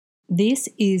This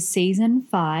is Season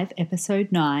 5,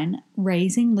 Episode 9,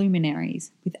 Raising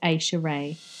Luminaries with Aisha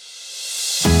Ray.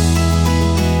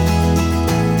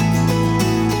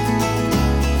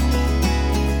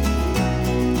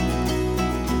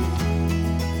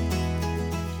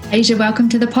 Aisha, welcome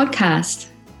to the podcast.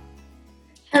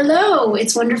 Hello,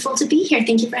 it's wonderful to be here.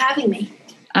 Thank you for having me.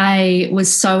 I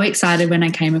was so excited when I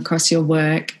came across your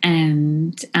work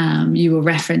and you were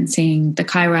referencing the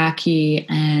Kairaki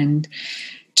and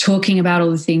talking about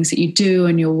all the things that you do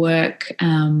and your work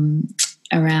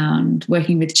around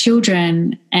working with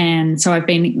children. And so I've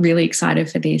been really excited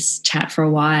for this chat for a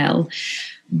while.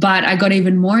 But I got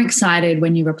even more excited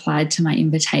when you replied to my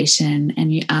invitation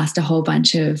and you asked a whole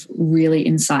bunch of really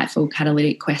insightful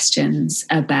catalytic questions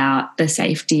about the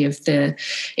safety of the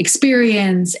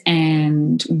experience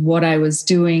and what I was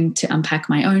doing to unpack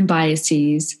my own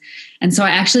biases. And so I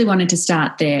actually wanted to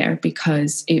start there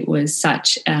because it was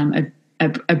such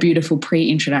a beautiful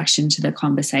pre-introduction to the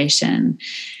conversation.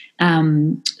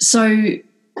 So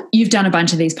you've done a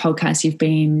bunch of these podcasts. You've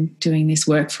been doing this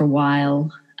work for a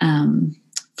while.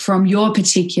 From your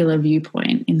particular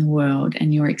viewpoint in the world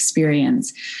and your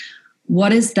experience, what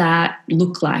does that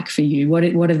look like for you? What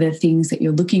are the things that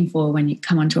you're looking for when you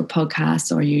come onto a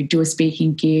podcast or you do a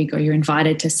speaking gig or you're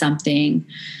invited to something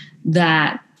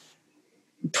that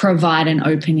provide an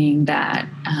opening that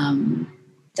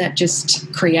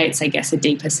just creates, I guess, a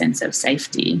deeper sense of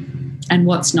safety, and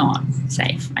what's not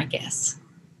safe, I guess?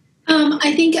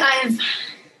 I think I've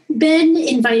been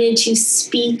invited to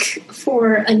speak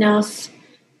for enough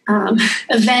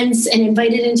events and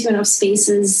invited into enough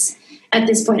spaces at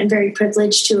this point. I'm very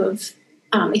privileged to have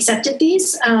accepted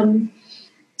these.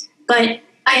 But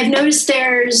I have noticed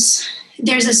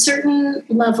there's a certain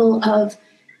level of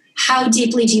how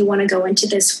deeply do you want to go into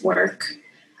this work?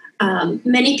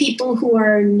 Many people who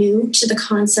are new to the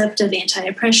concept of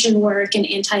anti-oppression work and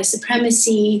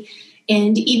anti-supremacy,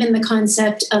 and even the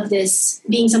concept of this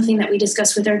being something that we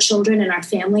discuss with our children and our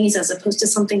families as opposed to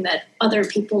something that other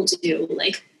people do,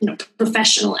 like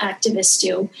professional activists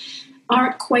do,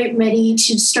 aren't quite ready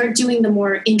to start doing the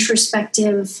more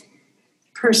introspective,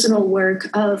 personal work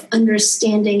of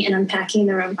understanding and unpacking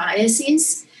their own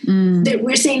biases.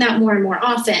 We're seeing that more and more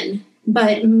often.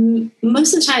 But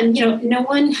most of the time, no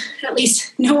one, at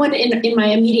least no one in my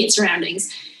immediate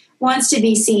surroundings, wants to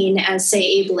be seen as,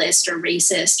 say, ableist or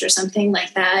racist or something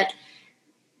like that.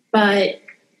 But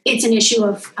it's an issue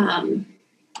of a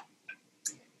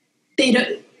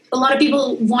lot of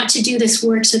people want to do this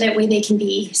work so that way they can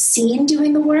be seen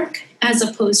doing the work as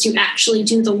opposed to actually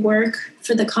do the work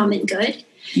for the common good.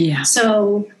 Yeah.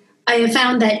 So I have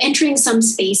found that entering some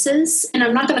spaces, and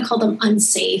I'm not going to call them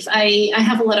unsafe. I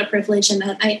have a lot of privilege in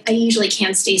that I usually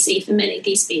can stay safe in many of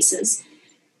these spaces.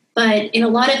 But in a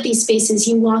lot of these spaces,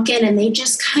 you walk in and they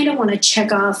just kind of want to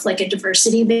check off like a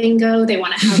diversity bingo. They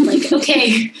want to have like,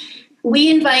 okay, we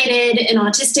invited an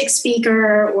autistic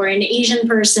speaker or an Asian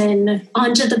person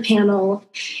onto the panel,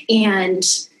 and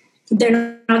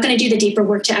they're not going to do the deeper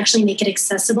work to actually make it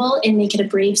accessible and make it a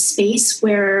brave space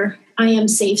where I am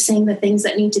safe saying the things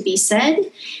that need to be said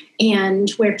and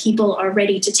where people are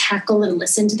ready to tackle and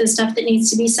listen to the stuff that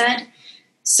needs to be said.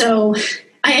 So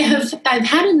I've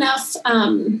had enough,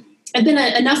 I've been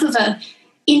enough of a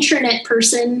intranet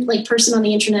person, like person on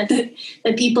the internet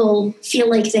that people feel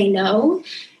like they know,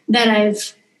 that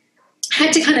I've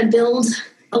had to kind of build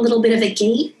a little bit of a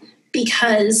gate,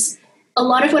 because a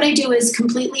lot of what I do is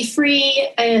completely free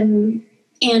and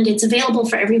it's available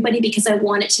for everybody because I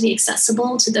want it to be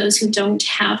accessible to those who don't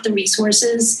have the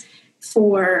resources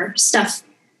for stuff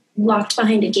locked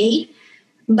behind a gate.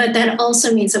 But that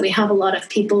also means that we have a lot of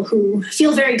people who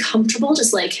feel very comfortable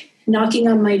just like knocking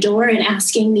on my door and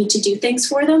asking me to do things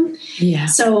for them. Yeah.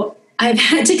 So I've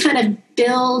had to kind of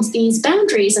build these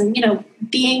boundaries, and,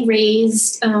 being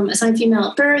raised assigned female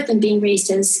at birth and being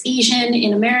raised as Asian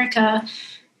in America,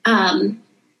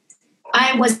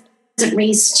 I wasn't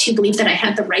raised to believe that I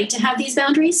had the right to have these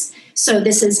boundaries. So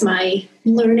this is my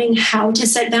learning how to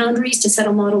set boundaries, to set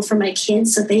a model for my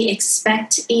kids so they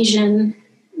expect Asian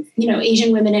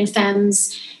women and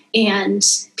femmes and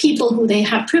people who they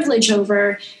have privilege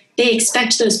over, they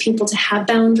expect those people to have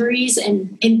boundaries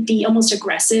and be almost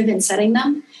aggressive in setting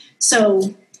them.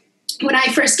 So when I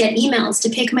first get emails to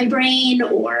pick my brain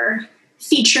or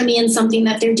feature me in something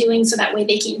that they're doing so that way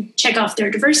they can check off their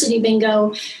diversity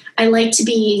bingo, I like to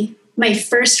be, my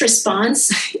first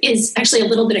response is actually a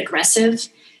little bit aggressive.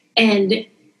 And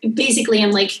basically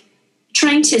I'm like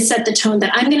trying to set the tone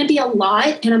that I'm going to be a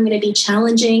lot and I'm going to be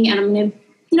challenging and I'm going to,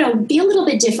 be a little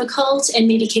bit difficult and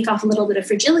maybe kick off a little bit of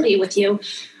fragility with you.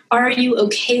 are you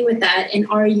okay with that? And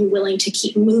are you willing to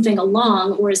keep moving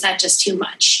along, or is that just too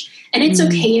much? And it's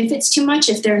okay if it's too much,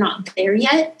 if they're not there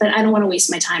yet, but I don't want to waste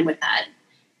my time with that.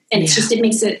 And it's just, it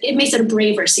makes it a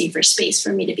braver, safer space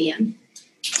for me to be in.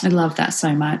 I love that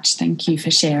so much. Thank you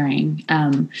for sharing.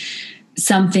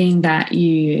 Something that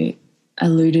you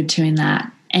alluded to in that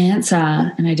answer,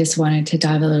 and I just wanted to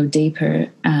dive a little deeper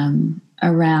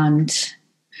around,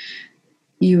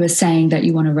 you were saying that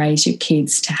you want to raise your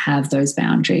kids to have those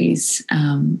boundaries.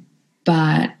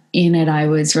 But in it, I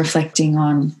was reflecting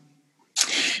on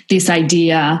this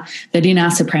idea that in our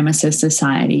supremacist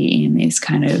society, in this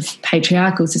kind of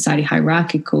patriarchal society,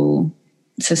 hierarchical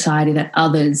society, that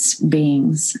others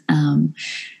beings,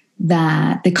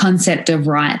 that the concept of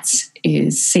rights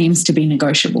seems to be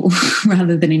negotiable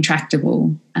rather than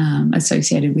intractable,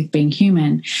 associated with being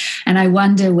human. And I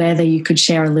wonder whether you could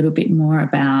share a little bit more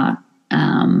about,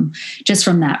 just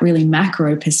from that really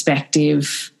macro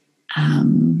perspective,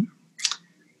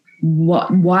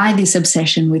 why this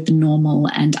obsession with normal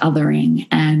and othering,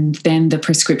 and then the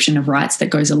prescription of rights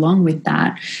that goes along with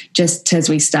that, just as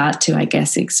we start to, I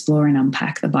guess, explore and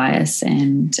unpack the bias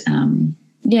and,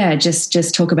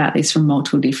 just talk about this from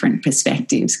multiple different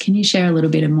perspectives. Can you share a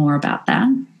little bit more about that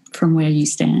from where you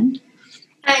stand?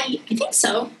 I think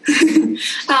so.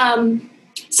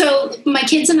 So my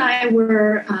kids and I we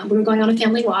were going on a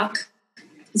family walk.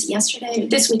 Was it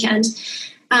this weekend?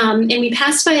 And we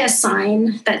passed by a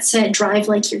sign that said, "Drive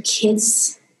like your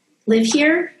kids live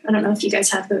here." I don't know if you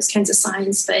guys have those kinds of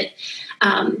signs, but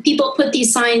people put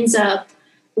these signs up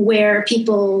where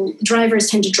drivers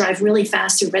tend to drive really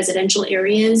fast through residential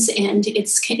areas. And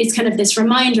it's kind of this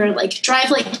reminder, like,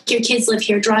 drive like your kids live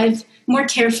here, drive more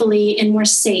carefully and more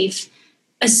safe,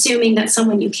 assuming that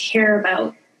someone you care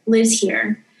about lives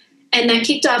here. And that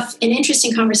kicked off an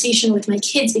interesting conversation with my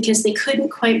kids because they couldn't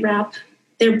quite wrap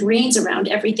their brains around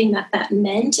everything that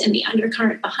meant and the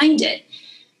undercurrent behind it.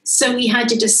 So we had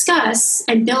to discuss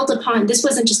and build upon, this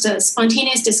wasn't just a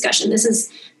spontaneous discussion. This is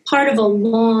part of a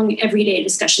long everyday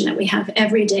discussion that we have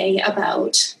every day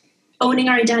about owning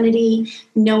our identity,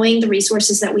 knowing the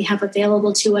resources that we have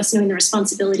available to us, knowing the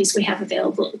responsibilities we have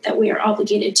available that we are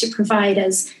obligated to provide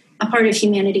as a part of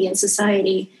humanity and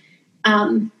society.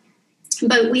 My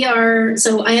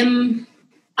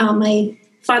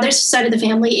father's side of the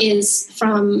family is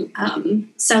from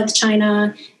South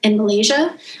China and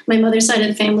Malaysia. My mother's side of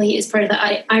the family is part of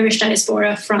the Irish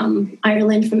diaspora from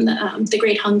Ireland, from the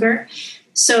Great Hunger.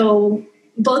 So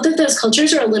both of those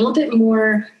cultures are a little bit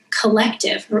more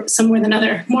collective, or some more than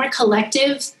other, more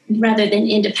collective rather than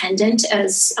independent,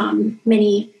 as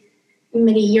many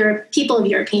people of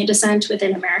European descent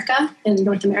within America, in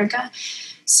North America.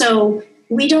 So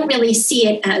we don't really see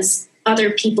it as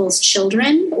other people's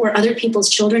children, or other people's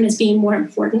children as being more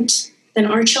important than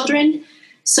our children.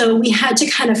 So we had to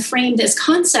kind of frame this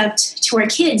concept to our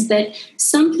kids that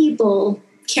some people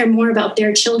care more about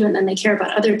their children than they care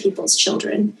about other people's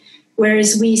children,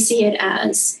 whereas we see it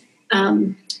as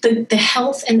the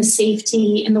health and the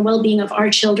safety and the well-being of our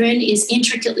children is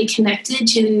intricately connected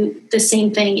to the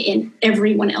same thing in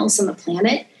everyone else on the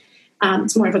planet.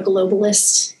 It's more of a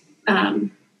globalist,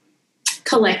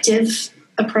 collective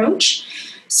approach.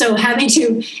 So having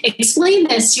to explain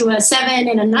this to a 7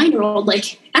 and a 9-year-old,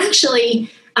 like,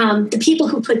 actually, the people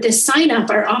who put this sign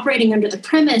up are operating under the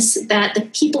premise that the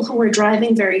people who are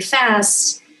driving very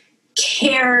fast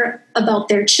care about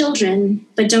their children,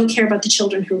 but don't care about the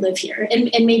children who live here.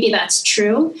 And maybe that's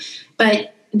true,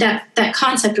 but that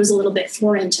concept was a little bit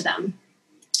foreign to them.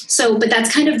 So, but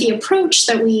that's kind of the approach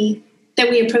that we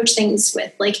approach things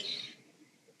with. Like,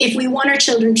 if we want our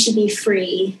children to be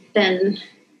free, then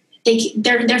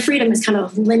their freedom is kind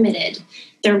of limited.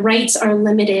 Their rights are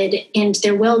limited, and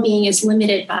their well-being is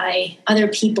limited by other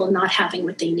people not having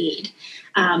what they need.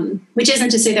 Which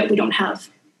isn't to say that we don't have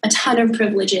a ton of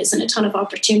privileges and a ton of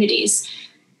opportunities,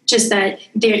 just that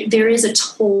there is a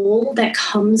toll that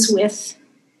comes with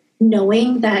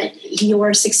knowing that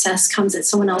your success comes at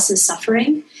someone else's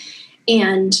suffering.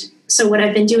 And so what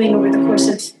I've been doing over the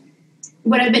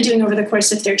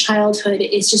course of their childhood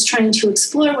is just trying to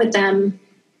explore with them,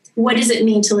 what does it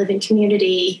mean to live in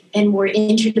community and more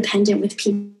interdependent with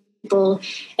people,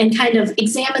 and kind of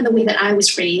examine the way that I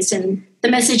was raised and the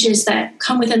messages that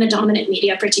come within the dominant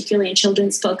media, particularly in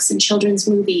children's books and children's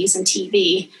movies and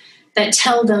TV, that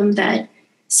tell them that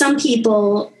some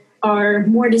people are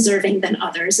more deserving than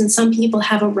others, and some people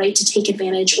have a right to take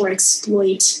advantage or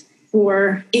exploit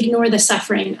or ignore the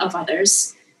suffering of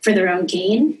others for their own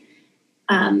gain.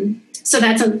 So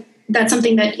that's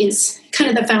something that is kind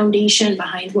of the foundation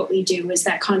behind what we do, is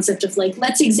that concept of, like,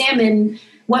 let's examine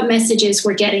what messages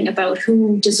we're getting about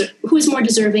who's more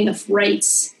deserving of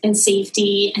rights and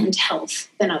safety and health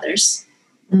than others.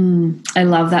 I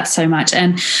love that so much.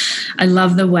 And I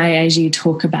love the way as you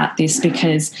talk about this,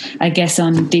 because I guess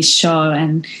on this show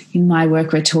and in my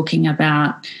work, we're talking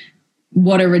about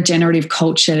what a regenerative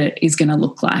culture is going to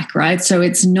look like, right? So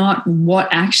it's not what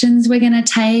actions we're going to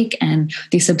take and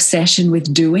this obsession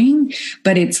with doing,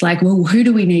 but it's like, well, who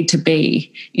do we need to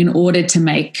be in order to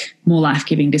make more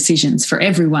life-giving decisions for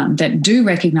everyone that do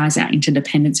recognize our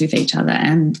interdependence with each other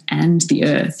and the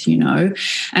earth, you know?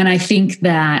 And I think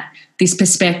that this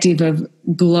perspective of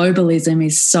globalism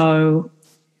is so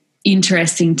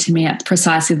interesting to me at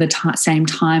precisely the same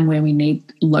time where we need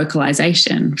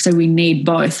localization. So we need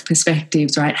both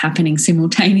perspectives, right, happening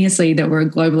simultaneously, that we're a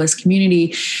globalist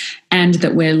community and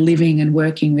that we're living and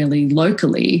working really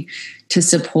locally to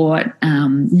support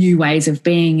new ways of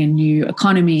being and new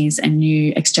economies and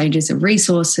new exchanges of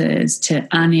resources, to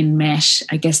unenmesh,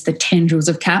 I guess, the tendrils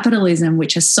of capitalism,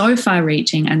 which are so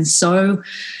far-reaching and so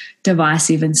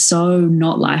divisive and so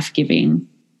not life-giving.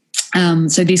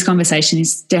 So this conversation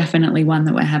is definitely one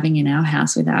that we're having in our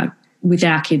house with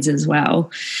our kids as well.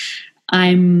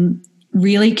 I'm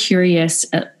really curious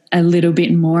a little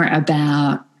bit more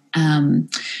about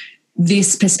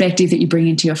this perspective that you bring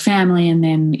into your family and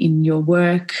then in your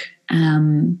work.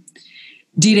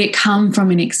 Did it come from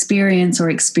an experience or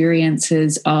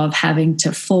experiences of having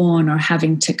to fawn or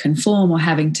having to conform or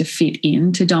having to fit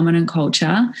into dominant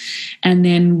culture? And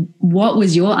then what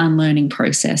was your unlearning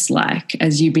process like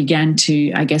as you began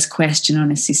to, I guess, question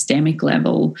on a systemic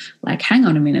level, like, hang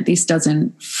on a minute, this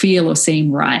doesn't feel or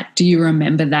seem right? Do you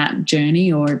remember that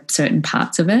journey or certain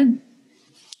parts of it?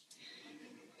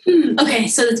 Okay,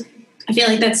 so I feel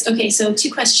like that's okay. So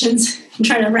 2 questions. I'm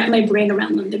trying to wrap my brain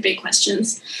around them. They're big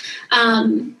questions. As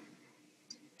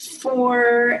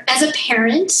a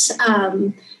parent,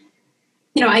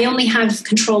 I only have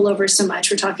control over so much.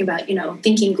 We're talking about,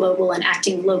 thinking global and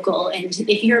acting local. And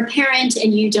if you're a parent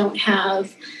and you don't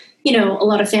have, a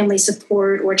lot of family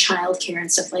support or childcare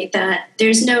and stuff like that,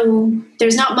 there's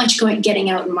not much getting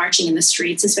out and marching in the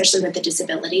streets, especially with a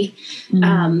disability.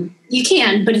 Mm-hmm. You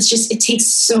can, but it takes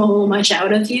so much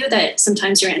out of you that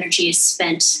sometimes your energy is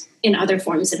spent in other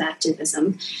forms of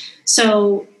activism.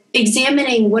 So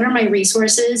examining what are my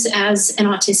resources as an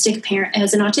autistic parent,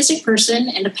 as an autistic person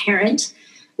and a parent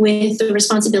with the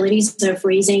responsibilities of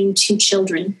raising 2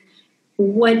 children.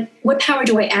 What power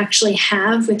do I actually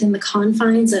have within the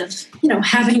confines of,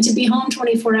 having to be home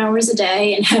 24 hours a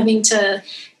day and having to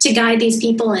guide these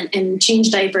people and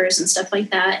change diapers and stuff like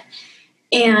that.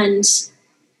 And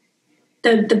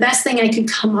the best thing I could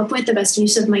come up with, the best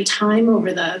use of my time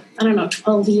over the,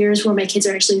 12 years where my kids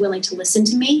are actually willing to listen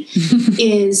to me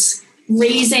is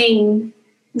raising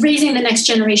the next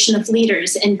generation of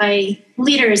leaders. And by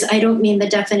leaders, I don't mean the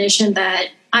definition that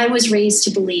I was raised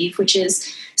to believe, which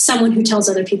is someone who tells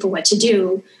other people what to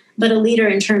do, but a leader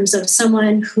in terms of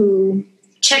someone who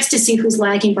checks to see who's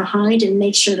lagging behind and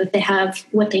makes sure that they have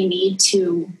what they need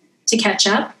to catch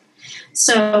up.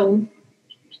 So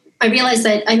I realized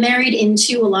that I married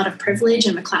into a lot of privilege.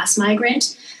 I'm a class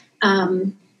migrant.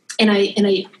 And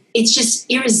it's just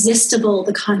irresistible,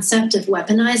 the concept of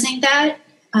weaponizing that.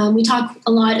 We talk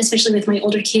a lot, especially with my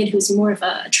older kid, who's more of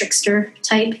a trickster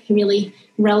type. He really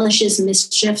relishes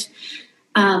mischief,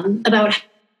 about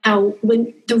how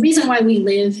the reason why we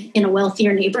live in a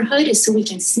wealthier neighborhood is so we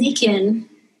can sneak in,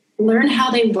 learn how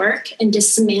they work, and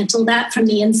dismantle that from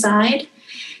the inside.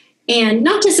 And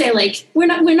not to say like we're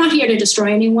not here to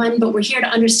destroy anyone, but we're here to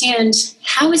understand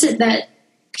how is it that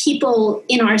people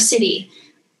in our city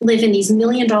live in these $1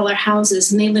 million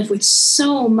houses and they live with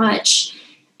so much,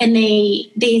 and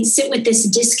they sit with this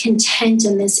discontent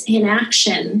and this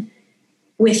inaction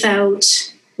without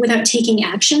taking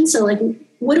action. So like,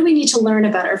 what do we need to learn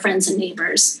about our friends and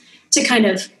neighbors to kind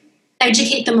of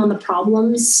educate them on the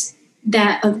problems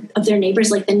that of their neighbors,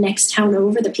 like the next town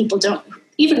over, the people don't,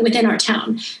 even within our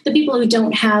town, the people who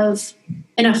don't have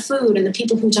enough food and the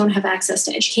people who don't have access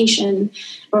to education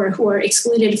or who are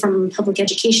excluded from public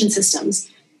education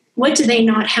systems. What do they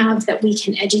not have that we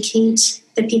can educate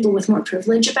the people with more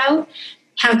privilege about?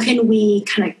 How can we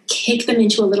kind of kick them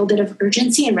into a little bit of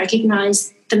urgency and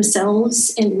recognize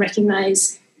themselves and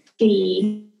recognize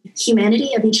the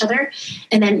humanity of each other?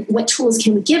 And then what tools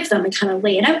can we give them and kind of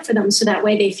lay it out for them so that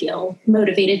way they feel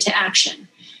motivated to action?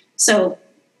 So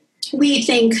we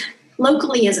think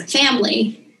locally as a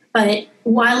family, but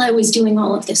while I was doing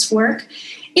all of this work,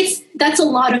 that's a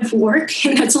lot of work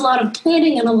and that's a lot of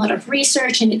planning and a lot of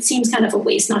research, and it seems kind of a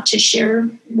waste not to share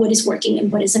what is working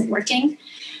and what isn't working.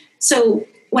 So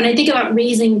when I think about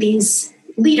raising these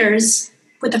leaders,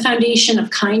 with the foundation of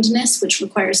kindness, which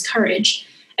requires courage,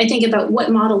 I think about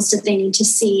what models do they need to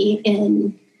see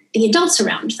in the adults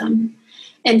around them.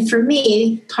 And for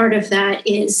me, part of that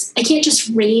is I can't just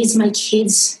raise my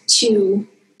kids to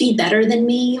be better than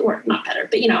me, or not better,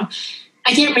 but,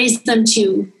 I can't raise them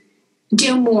to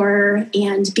do more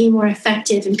and be more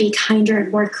effective and be kinder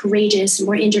and more courageous and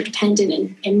more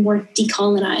interdependent and more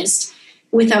decolonized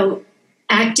without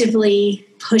actively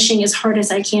pushing as hard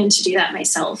as I can to do that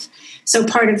myself. So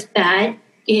part of that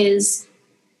is,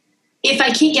 if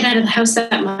I can't get out of the house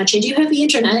that much, I do have the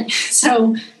internet.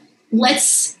 So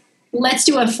let's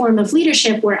do a form of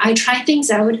leadership where I try things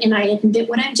out and I admit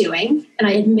what I'm doing and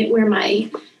I admit where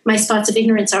my spots of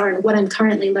ignorance are and what I'm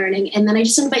currently learning. And then I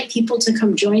just invite people to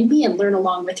come join me and learn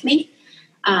along with me.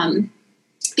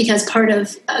 Because part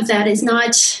of that is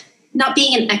not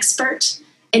being an expert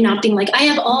and not being like, I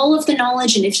have all of the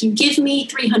knowledge, and if you give me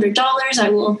 $300, I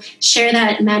will share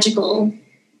that magical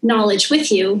knowledge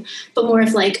with you. But more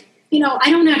of like, I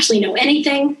don't actually know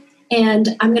anything,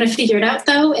 and I'm going to figure it out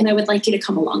though, and I would like you to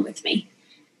come along with me.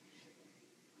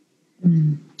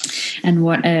 And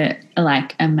what a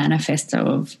manifesto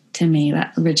of, to me,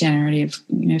 that regenerative,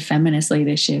 feminist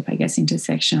leadership, I guess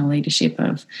intersectional leadership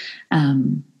of,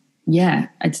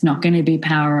 it's not going to be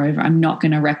power over. I'm not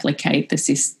going to replicate the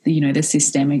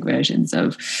systemic versions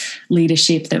of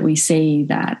leadership that we see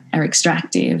that are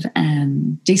extractive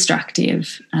and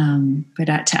destructive. But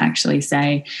to actually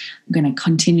say, I'm going to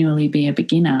continually be a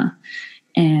beginner.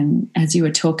 And as you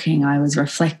were talking, I was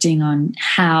reflecting on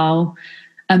how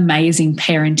amazing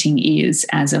parenting is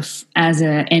as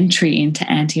a entry into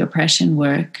anti-oppression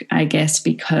work, I guess,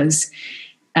 because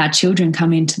our children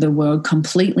come into the world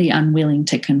completely unwilling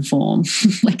to conform.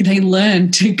 Like they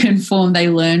learn to conform, they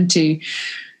learn to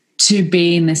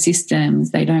be in the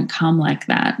systems. They don't come like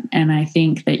that. And I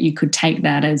think that you could take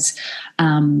that as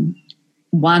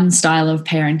one style of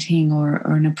parenting or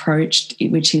an approach,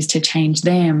 which is to change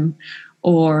them,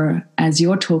 or as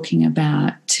you're talking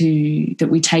about, that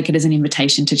we take it as an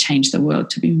invitation to change the world,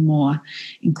 to be more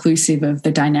inclusive of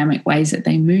the dynamic ways that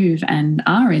they move and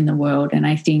are in the world. And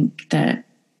I think that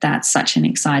that's such an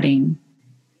exciting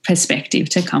perspective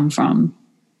to come from.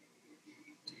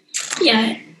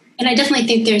 Yeah, and I definitely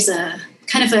think there's a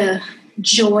kind of a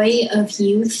joy of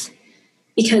youth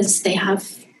because they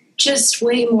have just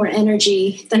way more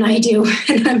energy than I do.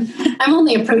 And I'm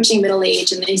only approaching middle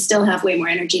age and they still have way more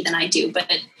energy than I do.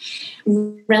 But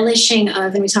relishing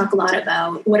of, and we talk a lot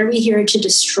about, what are we here to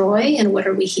destroy and what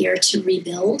are we here to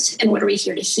rebuild and what are we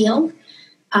here to heal?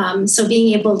 So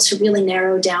being able to really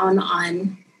narrow down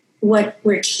on what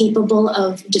we're capable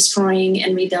of destroying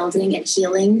and rebuilding and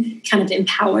healing kind of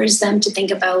empowers them to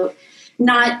think about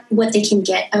not what they can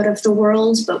get out of the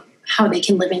world, but how they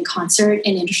can live in concert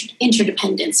and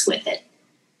interdependence with it.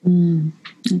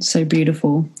 It's so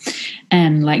beautiful.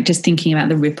 And like just thinking about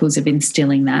the ripples of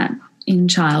instilling that in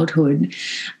childhood,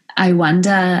 I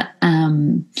wonder,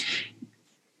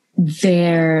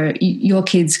 your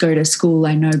kids go to school,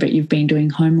 I know, but you've been doing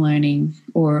home learning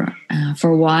or for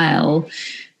a while.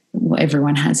 Well,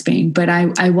 everyone has been, but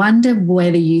I wonder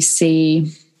whether you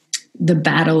see the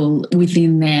battle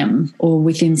within them or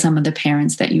within some of the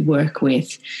parents that you work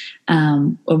with,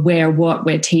 or where what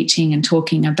we're teaching and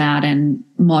talking about and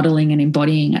modeling and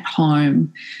embodying at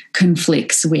home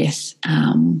conflicts with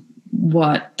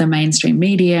what the mainstream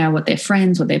media, what their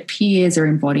friends, what their peers are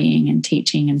embodying and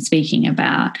teaching and speaking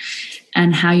about,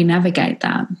 and how you navigate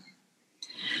that.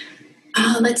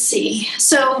 Let's see.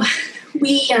 So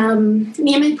me and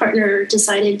my partner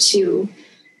decided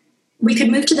we could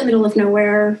move to the middle of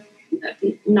nowhere.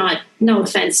 No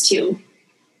offense to,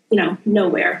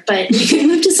 nowhere, but we could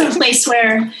move to some place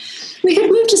where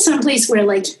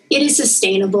like it is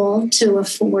sustainable to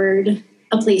afford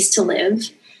a place to live.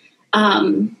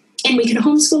 And we could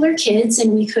homeschool our kids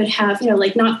and we could have,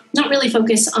 not really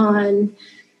focus on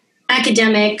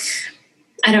academic,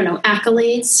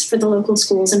 accolades for the local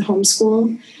schools and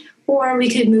homeschool. Or we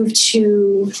could move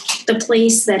to the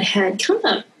place that had kind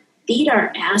of beat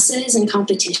our asses in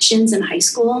competitions in high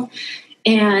school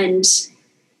and,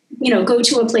 go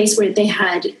to a place where they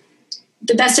had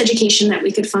the best education that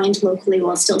we could find locally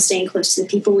while still staying close to the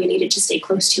people we needed to stay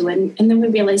close to. And then we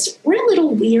realized we're a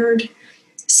little weird.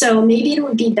 So maybe it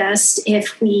would be best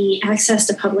if we accessed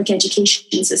a public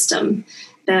education system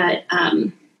that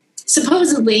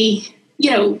supposedly,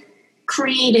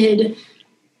 created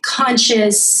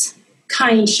conscious,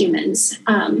 kind humans.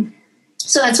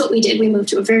 So that's what we did. We moved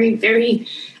to a very, very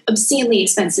obscenely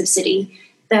expensive city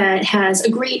that has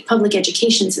a great public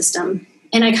education system.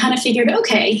 And I kind of figured,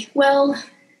 okay, well,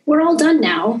 we're all done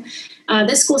now.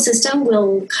 This school system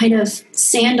will kind of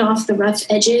sand off the rough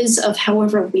edges of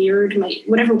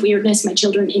whatever weirdness my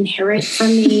children inherit from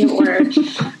me, or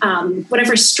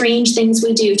whatever strange things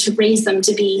we do to raise them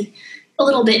to be a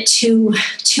little bit too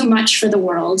much for the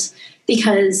world.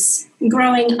 Because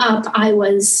growing up, I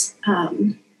was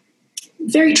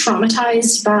very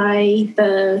traumatized by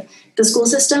the school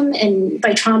system, and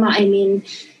by trauma, I mean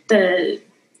the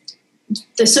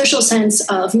social sense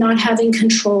of not having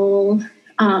control,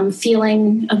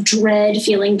 feeling of dread,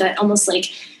 feeling that almost like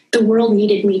the world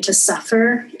needed me to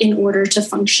suffer in order to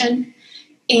function.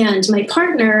 And my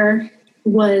partner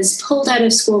was pulled out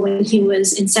of school when he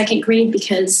was in second grade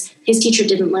because his teacher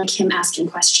didn't like him asking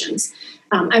questions.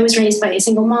 I was raised by a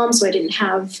single mom, so I didn't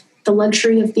have the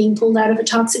luxury of being pulled out of a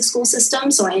toxic school system.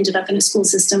 So I ended up in a school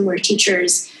system where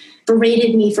teachers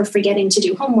berated me for forgetting to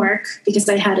do homework because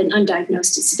I had an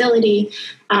undiagnosed disability,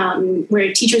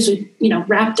 where teachers would,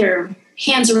 wrap their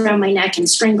hands around my neck and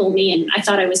strangle me, and I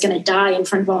thought I was going to die in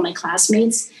front of all my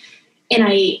classmates. And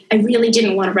I really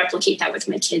didn't want to replicate that with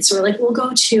my kids. So we're like, we'll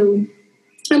go to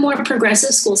a more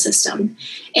progressive school system,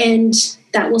 and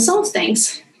that will solve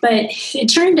things. But it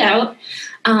turned out,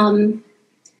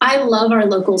 I love our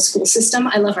local school system.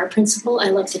 I love our principal. I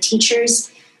love the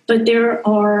teachers. But there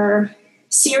are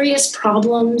serious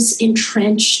problems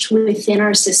entrenched within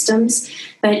our systems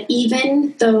that,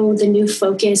 even though the new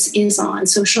focus is on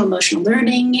social emotional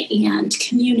learning and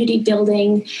community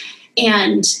building,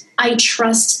 and I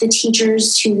trust the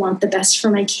teachers to want the best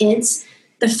for my kids,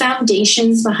 the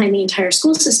foundations behind the entire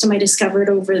school system I discovered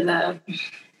over the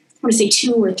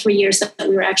 2 or 3 years that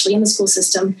we were actually in the school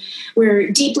system were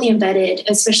deeply embedded,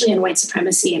 especially in white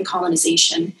supremacy and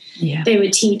colonization. Yeah. They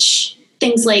would teach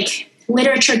things like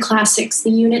literature classics, the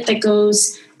unit that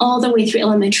goes all the way through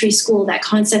elementary school, that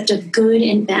concept of good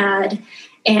and bad,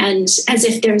 and as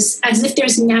if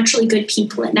there's naturally good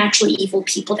people and naturally evil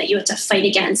people that you have to fight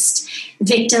against,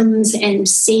 victims and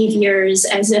saviors,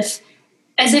 as if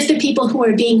the people who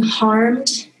are being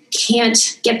harmed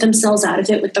can't get themselves out of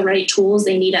it with the right tools.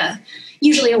 They need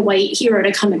usually a white hero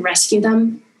to come and rescue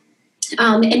them.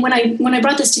 And when I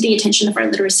brought this to the attention of our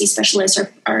literacy specialist,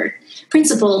 our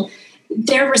principal,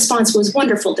 their response was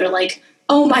wonderful. They're like,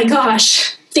 "Oh my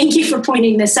gosh, thank you for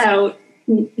pointing this out.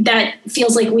 That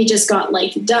feels like we just got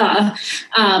duh."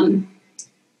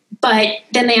 But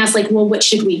then they asked well, what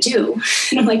should we do?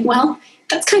 And I'm like, well,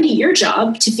 that's kind of your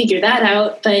job to figure that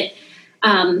out. But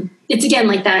it's again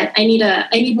like that. I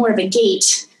need more of a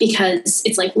gate, because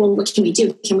it's well, what can we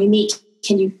do? Can we meet?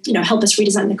 Can you, help us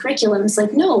redesign the curriculum? It's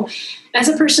no, as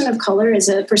a person of color, as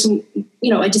a person,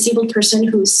 a disabled person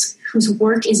whose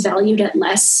work is valued at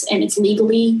less, and it's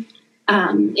legally,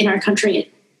 in our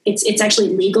country, it's actually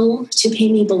legal to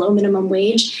pay me below minimum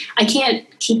wage. I can't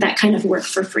keep that kind of work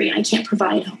for free. I can't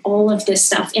provide all of this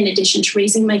stuff in addition to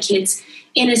raising my kids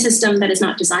in a system that is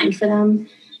not designed for them.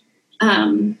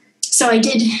 So I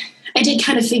did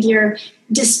kind of figure,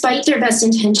 despite their best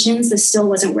intentions, this still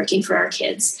wasn't working for our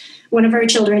kids. One of our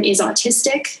children is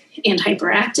autistic and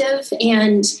hyperactive,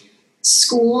 and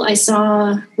school, I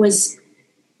saw, was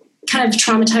kind of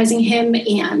traumatizing him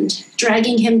and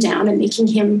dragging him down and making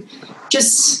him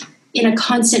just in a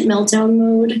constant meltdown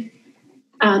mode,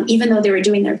 even though they were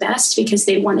doing their best, because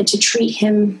they wanted to treat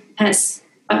him as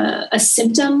a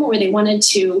symptom, or they wanted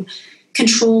to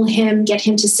control him, get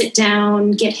him to sit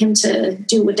down, get him to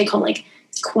do what they call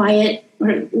quiet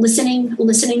or listening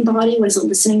body. What does a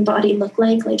listening body look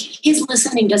like? His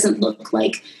listening doesn't look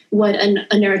like what a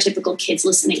neurotypical kid's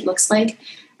listening looks like.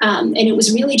 And it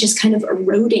was really just kind of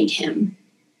eroding him,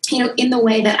 in the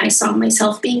way that I saw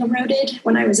myself being eroded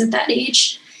when I was at that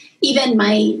age. Even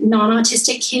my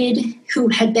non-autistic kid, who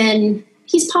had been,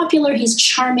 he's popular, he's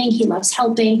charming, he loves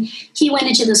helping. He went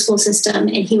into the school system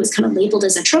and he was kind of labeled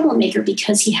as a troublemaker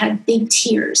because he had big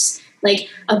tears.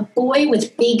 A boy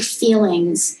with big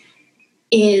feelings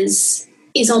is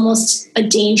almost a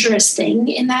dangerous thing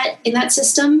in that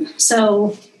system.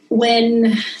 So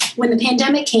when the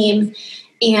pandemic came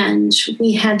and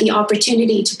we had the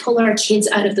opportunity to pull our kids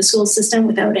out of the school system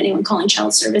without anyone calling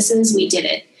child services, we did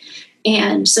it.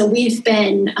 And so we've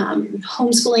been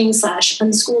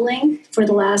homeschooling/unschooling for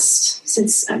the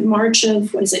since March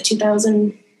of,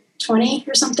 2020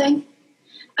 or something.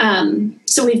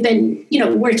 So we've been,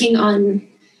 working on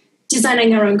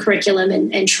designing our own curriculum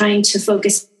and trying to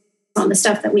focus on the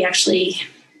stuff that we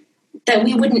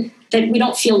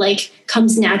don't feel like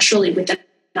comes naturally within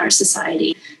our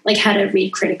society, like how to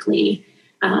read critically,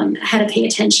 how to pay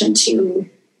attention to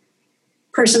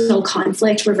personal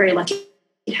conflict. We're very lucky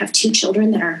have two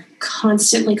children that are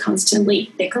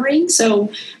constantly bickering.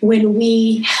 So when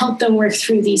we help them work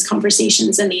through these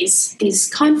conversations and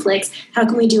these conflicts, how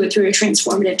can we do it through a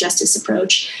transformative justice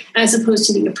approach, as opposed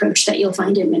to the approach that you'll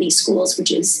find in many schools,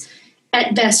 which is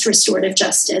at best restorative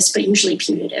justice, but usually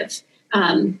punitive.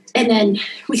 And then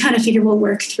we kind of figure we'll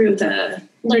work through the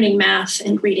learning math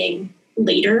and reading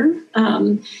later.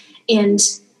 And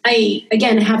I,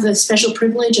 again, have the special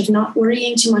privilege of not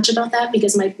worrying too much about that,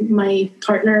 because my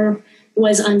partner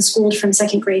was unschooled from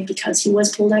second grade because he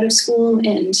was pulled out of school,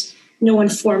 and no one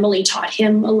formally taught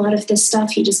him a lot of this stuff.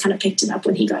 He just kind of picked it up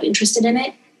when he got interested in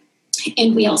it.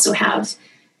 And we also have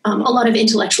a lot of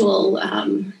intellectual,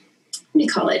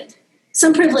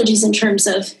 some privileges in terms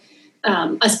of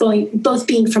us both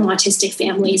being from autistic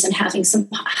families and having some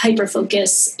hyper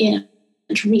focus in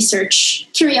research,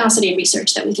 curiosity and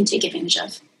research that we can take advantage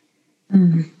of.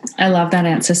 I love that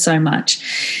answer so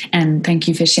much. And thank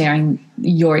you for sharing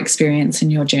your experience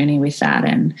and your journey with that.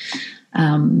 And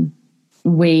our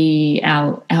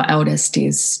eldest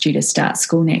is due to start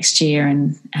school next year.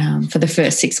 And for the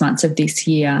first 6 months of this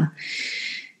year,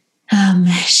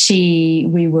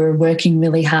 we were working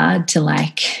really hard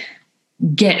to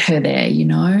get her there,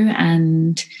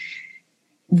 and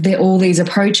all these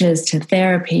approaches to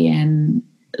therapy, and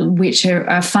which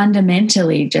are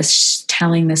fundamentally just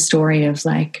telling the story of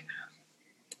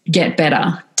get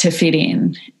better to fit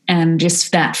in, and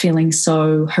just that feeling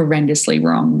so horrendously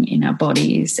wrong in our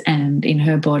bodies and in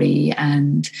her body.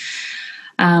 And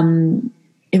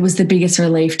it was the biggest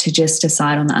relief to just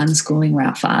decide on the unschooling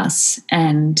route for us,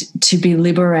 and to be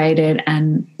liberated,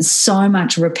 and so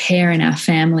much repair in our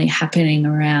family happening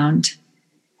around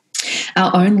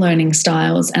our own learning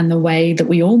styles and the way that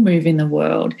we all move in the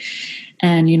world.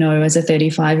 And, as a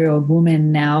 35-year-old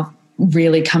woman now,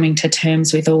 really coming to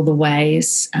terms with all the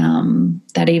ways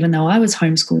that even though I was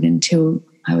homeschooled until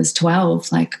I was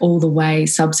 12, all the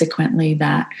ways subsequently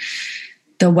that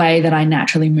the way that I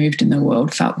naturally moved in the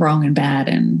world felt wrong and bad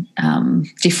and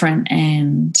different,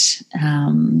 and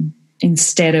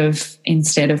instead of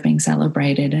being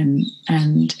celebrated,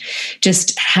 and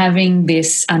just having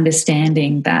this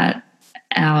understanding that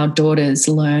our daughters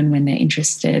learn when they're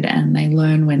interested, and they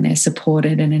learn when they're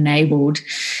supported and enabled.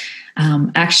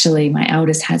 Actually, my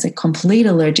eldest has a complete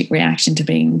allergic reaction to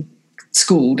being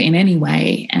schooled in any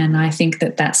way, and I think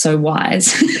that that's so wise.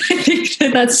 I think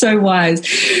that that's so wise,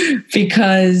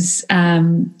 because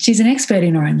she's an expert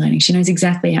in her own learning. She knows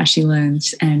exactly how she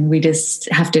learns, and we just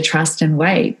have to trust and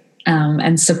wait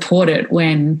and support it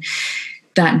when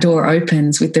that door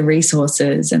opens with the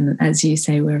resources. And as you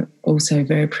say, we're also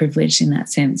very privileged in that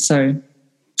sense. So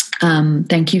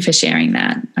thank you for sharing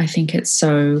that. I think it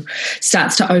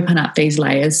starts to open up these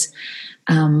layers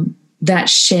that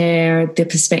share the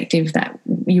perspective that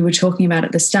you were talking about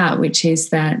at the start, which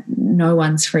is that no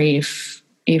one's free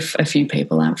if a few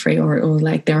people aren't free, or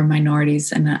there are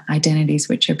minorities and identities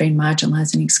which are being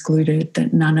marginalized and excluded,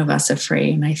 that none of us are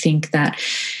free. And I think that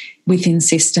within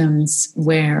systems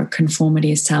where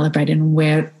conformity is celebrated and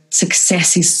where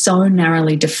success is so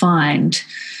narrowly defined,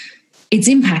 it's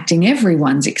impacting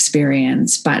everyone's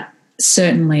experience, but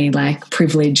certainly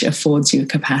privilege affords you a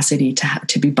capacity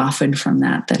to be buffered from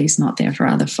that is not there for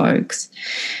other folks.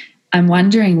 I'm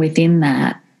wondering within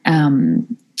that,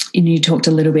 you talked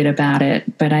a little bit about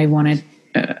it, but I want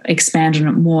to expand on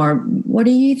it more. What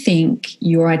do you think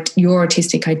your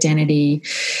autistic identity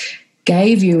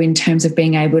gave you in terms of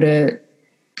being able to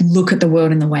look at the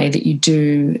world in the way that you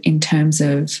do, in terms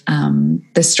of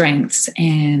the strengths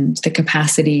and the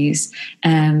capacities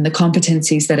and the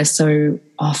competencies that are so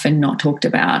often not talked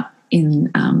about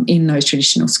in those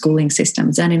traditional schooling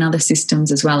systems, and in other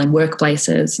systems as well, in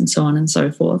workplaces and so on and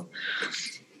so forth?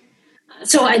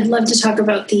 So I'd love to talk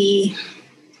about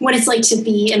what it's like to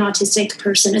be an autistic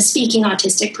person, a speaking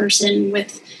autistic person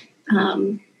with,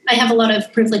 I have a lot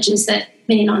of privileges that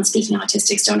many non-speaking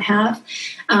autistics don't have.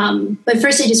 But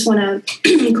first I just want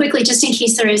to quickly, just in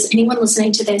case there is anyone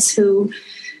listening to this who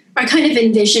are kind of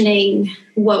envisioning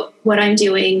what I'm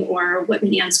doing or what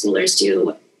many unschoolers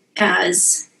do,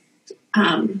 as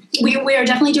we are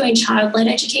definitely doing child-led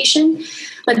education,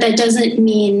 but that doesn't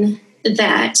mean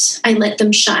that I let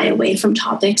them shy away from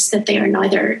topics that they are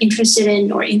neither interested in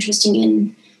nor interested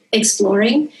in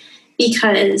exploring,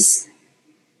 because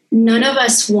none of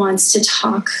us wants to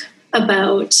talk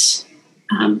about,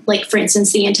 for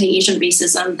instance, the anti-Asian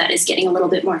racism that is getting a little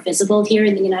bit more visible here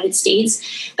in the United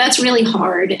States. That's really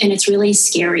hard, and it's really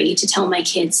scary to tell my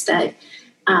kids that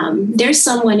there's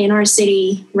someone in our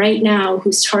city right now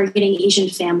who's targeting Asian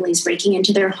families, breaking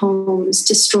into their homes,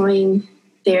 destroying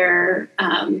their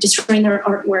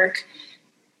artwork,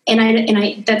 and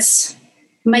I that's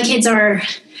my kids are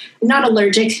not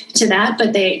allergic to that,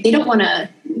 but they don't want to,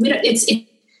 it's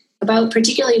about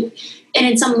particularly, and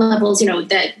in some levels,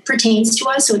 that pertains to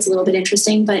us. So it's a little bit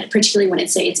interesting, but particularly when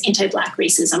it's anti-Black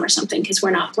racism or something, because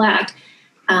we're not Black.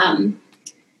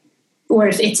 Or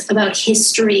if it's about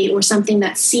history or something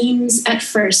that seems at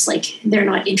first like they're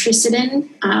not interested in,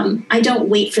 I don't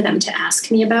wait for them to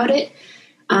ask me about it.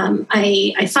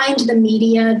 I find the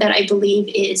media that I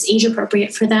believe is age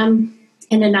appropriate for them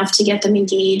and enough to get them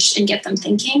engaged and get them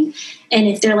thinking. And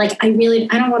if they're like, I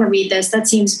don't want to read this, that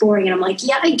seems boring. And I'm like,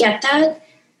 yeah, I get that.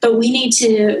 But we need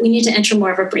to enter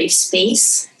more of a brave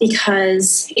space,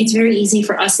 because it's very easy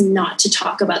for us not to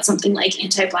talk about something like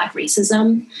anti-Black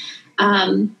racism.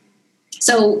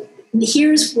 So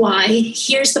here's why.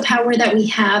 Here's the power that we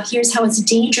have. Here's how it's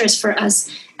dangerous for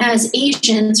us as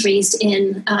Asians raised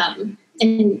in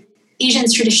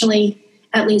Asians traditionally,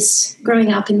 at least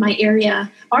growing up in my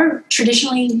area,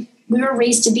 we were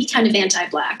raised to be kind of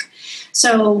anti-Black.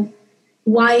 So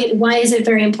why is it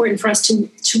very important for us to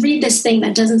read this thing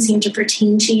that doesn't seem to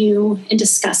pertain to you and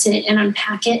discuss it and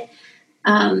unpack it?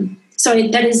 So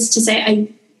that is to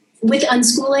say, with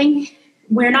unschooling,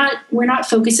 we're not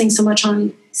focusing so much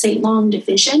on, say, long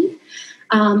division.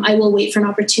 I will wait for an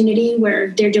opportunity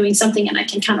where they're doing something and I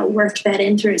can kind of work that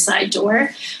in through a side door.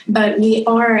 But we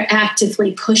are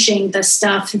actively pushing the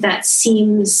stuff that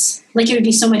seems like it would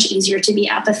be so much easier to be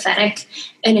apathetic,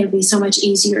 and it would be so much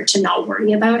easier to not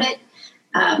worry about it.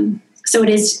 So it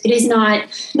is not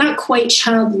quite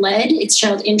child-led, it's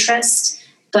child interest,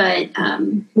 but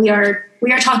we are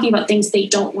talking about things they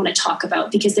don't want to talk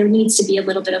about, because there needs to be a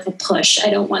little bit of a push. I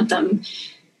don't want them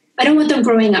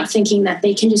growing up thinking that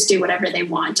they can just do whatever they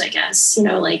want, I guess. They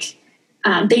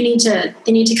need to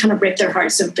kind of rip their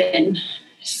hearts open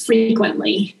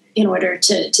frequently in order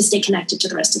to stay connected to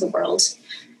the rest of the world.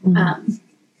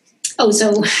 Mm-hmm.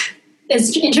 So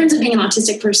in terms of being an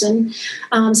autistic person,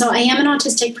 so I am an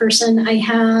autistic person. I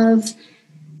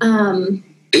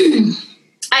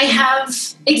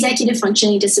have executive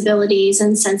functioning disabilities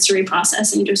and sensory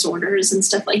processing disorders and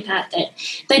stuff like that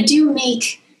do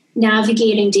make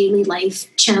navigating daily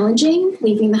life challenging,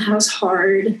 leaving the house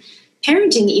hard,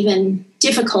 parenting even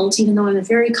difficult, even though I'm a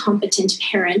very competent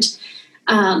parent.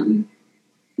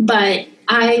 But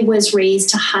I was raised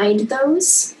to hide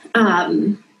those. A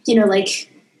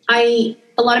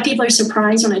lot of people are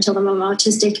surprised when I tell them I'm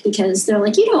autistic, because they're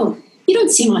like, you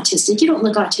don't seem autistic, you don't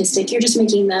look autistic, you're just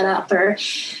making that up, or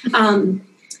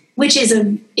which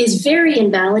is very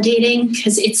invalidating,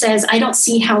 because it says I don't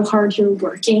see how hard you're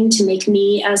working to make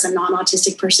me as a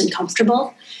non-autistic person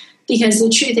comfortable. Because the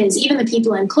truth is, even the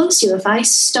people I'm close to, if I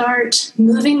start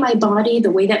moving my body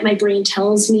the way that my brain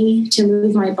tells me to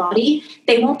move my body,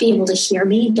 they won't be able to hear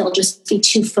me. They'll just be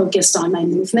too focused on my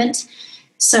movement.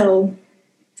 So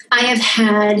I have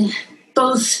had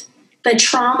both the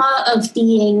trauma of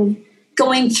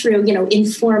going through,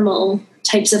 informal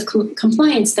types of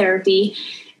compliance therapy,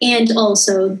 and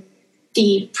also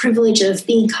the privilege of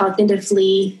being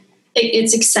cognitively,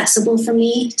 it's accessible for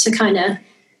me to kind of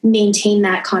maintain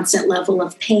that constant level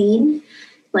of pain.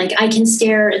 Like, I can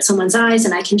stare at someone's eyes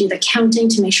and I can do the counting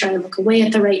to make sure I look away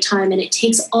at the right time, and it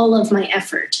takes all of my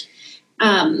effort.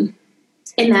 And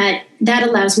that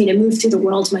allows me to move through the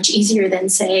world much easier than,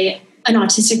 say, an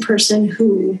autistic person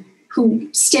who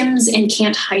stims and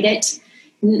can't hide it.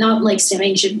 Not like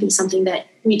stimming should be something that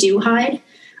we do hide,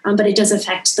 but it does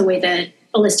affect the way that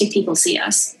holistic people see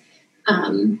us.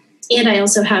 And I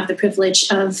also have the privilege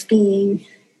of being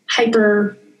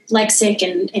hyperlexic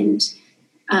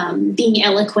and being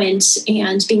eloquent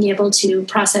and being able to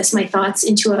process my thoughts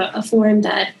into a form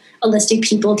that holistic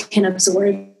people can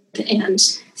absorb and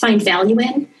find value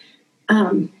in.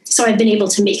 So I've been able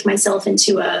to make myself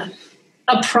into a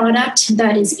product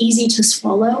that is easy to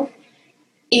swallow.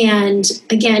 And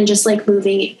again, just like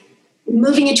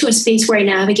moving into a space where I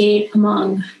navigate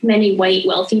among many white,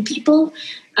 wealthy people,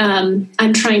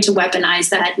 I'm trying to weaponize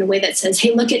that in a way that says,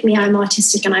 hey, look at me, I'm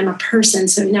autistic and I'm a person.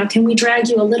 So now can we drag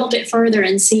you a little bit further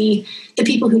and see the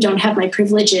people who don't have my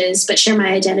privileges but share my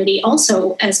identity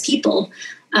also as people?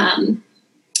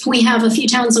 We have a few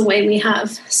towns away, we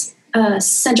have a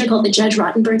center called the Judge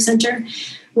Rottenberg Center,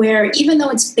 where even though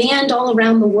it's banned all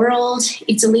around the world,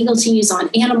 it's illegal to use on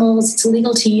animals, it's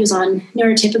illegal to use on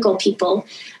neurotypical people.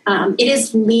 It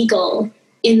is legal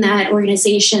in that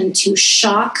organization to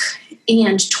shock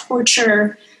and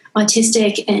torture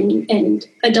autistic and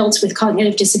adults with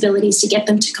cognitive disabilities to get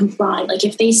them to comply. Like,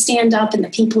 if they stand up and the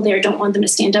people there don't want them to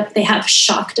stand up, they have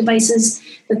shock devices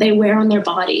that they wear on their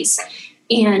bodies.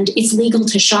 And it's legal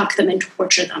to shock them and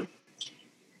torture them.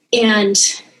 And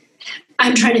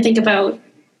I'm trying to think about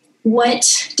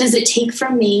what does it take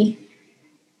from me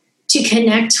to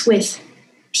connect with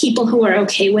people who are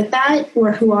okay with that,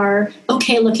 or who are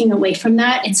okay looking away from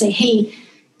that, and say, hey,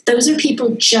 those are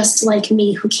people just like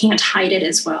me who can't hide it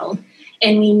as well.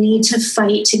 And we need to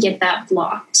fight to get that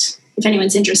blocked. If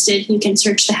anyone's interested, you can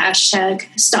search the hashtag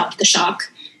Stop the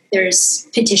Shock. There's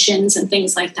petitions and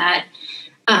things like that.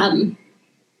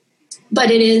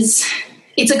 But it's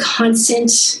a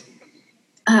constant,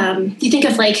 you think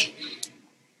of like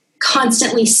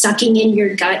constantly sucking in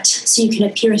your gut so you can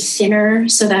appear thinner.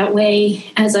 So that way,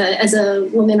 as a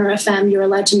woman or a femme, you're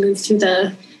allowed to move through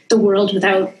the world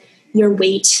without your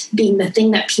weight being the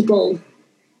thing that people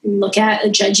look at or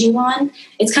judge you on.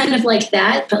 It's kind of like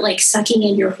that, but like sucking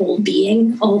in your whole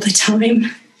being all the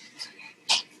time.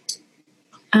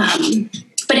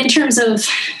 But in terms of,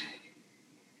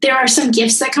 there are some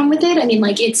gifts that come with it. I mean,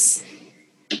 like it's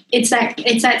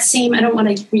that same, I don't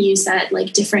want to reuse that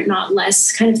like different, not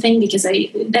less kind of thing, because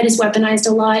that is weaponized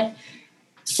a lot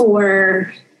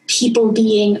for people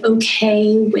being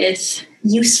okay with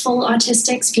useful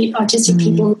autistic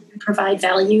people who provide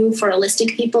value for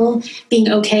holistic people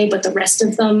being okay, but the rest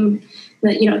of them,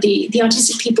 the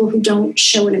autistic people who don't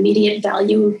show an immediate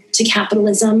value to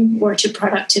capitalism or to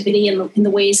productivity in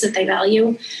the ways that they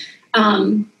value.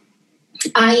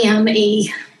 I am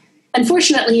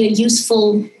unfortunately a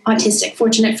useful autistic,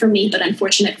 fortunate for me, but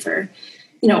unfortunate for,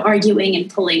 arguing and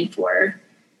pulling for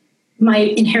my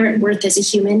inherent worth as a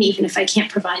human, even if I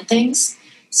can't provide things.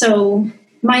 So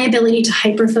my ability to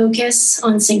hyper-focus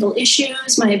on single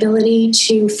issues, my ability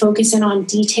to focus in on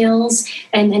details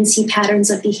and then see patterns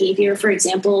of behavior. For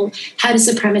example, how does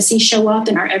supremacy show up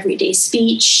in our everyday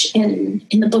speech, in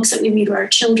the books that we read to our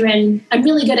children? I'm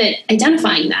really good at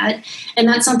identifying that. And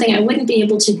that's something I wouldn't be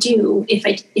able to do if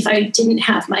I didn't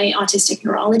have my autistic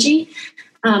neurology.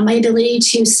 My ability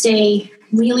to stay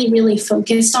really, really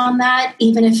focused on that,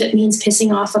 even if it means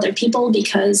pissing off other people,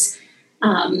 because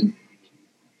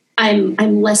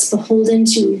I'm less beholden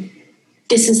to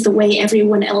this is the way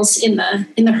everyone else in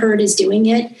the herd is doing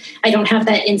it. I don't have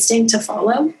that instinct to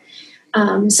follow.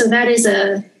 So that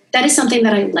is something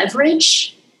that I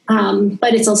leverage,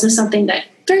 but it's also something that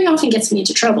very often gets me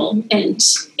into trouble. And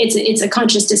it's a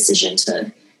conscious decision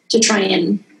to try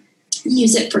and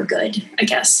use it for good, I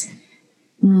guess.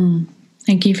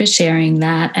 Thank you for sharing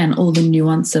that and all the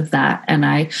nuance of that. And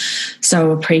I so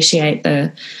appreciate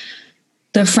the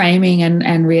framing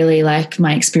and really like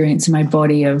my experience in my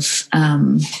body of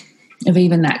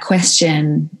even that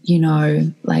question,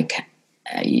 like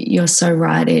you're so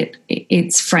right.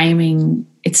 It's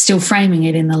still framing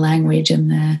it in the language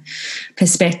and the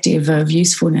perspective of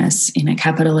usefulness in a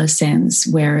capitalist sense,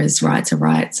 whereas rights are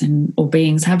rights and all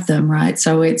beings have them, right?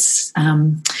 So it's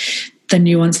the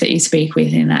nuance that you speak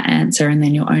with in that answer, and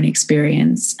then your own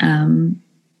experience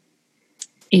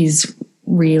is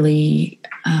really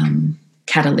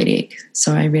catalytic.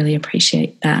 So I really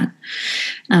appreciate that.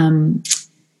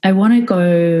 I want to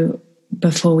go,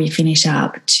 before we finish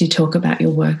up, to talk about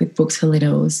your work with Books for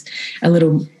Littles a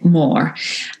little more.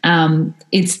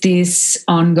 It's this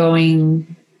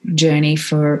ongoing journey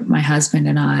for my husband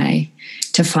and I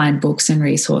to find books and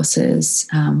resources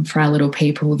for our little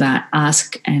people that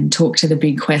ask and talk to the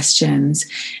big questions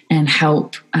and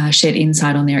help shed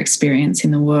insight on their experience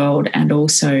in the world, and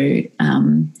also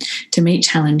to meet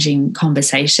challenging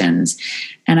conversations.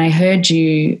 And I heard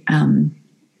you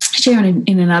share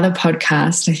in another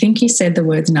podcast, I think you said the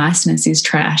words niceness is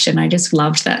trash, and I just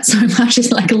loved that so much.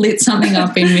 It's like lit something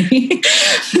up in me.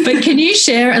 But can you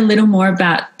share a little more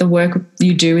about the work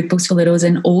you do with Books for Littles,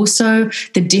 and also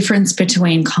the difference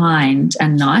between kind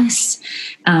and nice,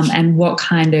 and what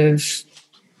kind of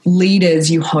leaders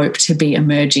you hope to be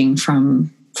emerging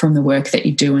from the work that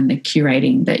you do and the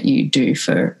curating that you do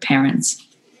for parents?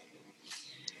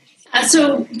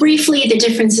 So briefly, the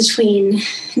difference between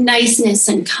niceness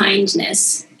and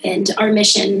kindness, and our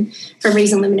mission for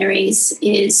Raising Luminaries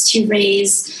is to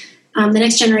raise the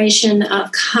next generation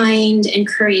of kind and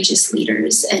courageous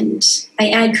leaders. And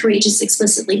I add courageous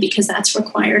explicitly because that's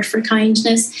required for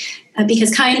kindness,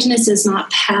 because kindness is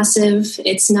not passive.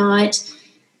 It's not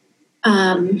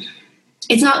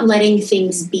letting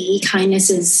things be. Kindness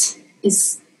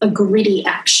is a gritty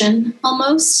action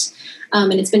almost.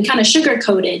 And it's been kind of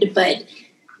sugar-coated, but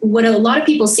what a lot of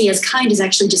people see as kind is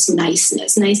actually just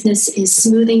niceness. Niceness is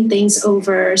smoothing things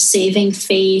over, saving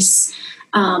face,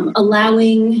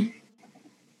 allowing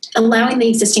the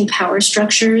existing power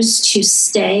structures to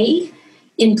stay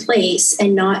in place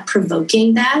and not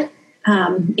provoking that.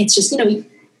 It's just,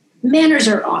 manners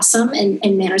are awesome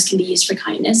and manners can be used for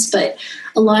kindness, but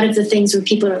a lot of the things where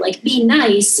people are like, be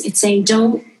nice, it's saying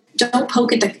don't don't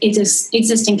poke at the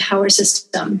existing power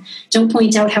system. Don't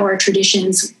point out how our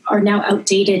traditions are now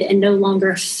outdated and no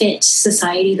longer fit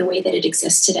society the way that it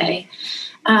exists today.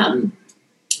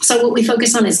 So what we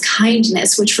focus on is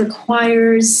kindness, which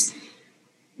requires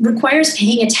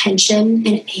paying attention,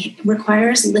 and it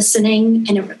requires listening,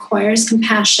 and it requires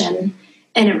compassion,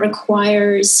 and it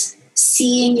requires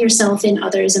seeing yourself in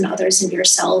others and others in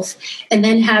yourself, and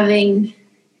then having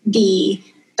the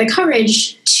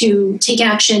courage to take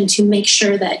action to make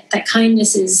sure that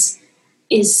kindness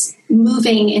is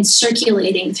moving and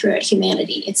circulating throughout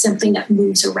humanity. It's something that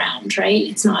moves around, right?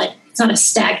 It's not a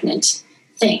stagnant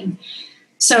thing.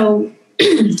 So,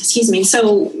 excuse me.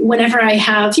 So whenever I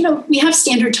have, we have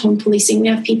standard tone policing. We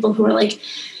have people who are like,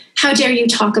 how dare you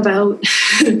talk about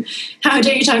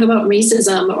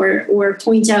racism, or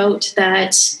point out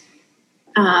that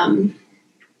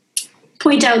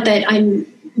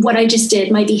what I just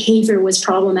did, my behavior was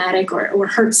problematic or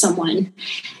hurt someone.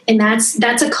 And that's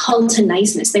a call to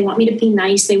niceness. They want me to be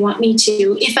nice. They want me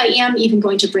to, if I am even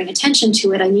going to bring attention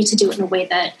to it, I need to do it in a way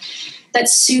that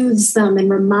soothes them and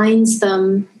reminds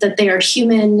them that they are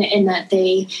human and that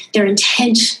their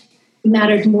intent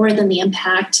mattered more than the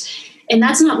impact. And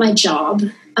that's not my job.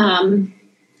 A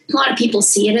lot of people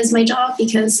see it as my job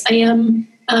because I am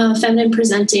a feminine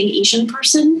presenting Asian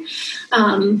person,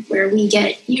 where we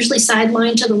get usually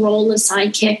sidelined to the role of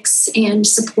sidekicks and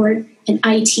support and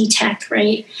IT tech,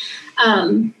 right?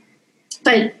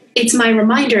 But it's my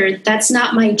reminder that's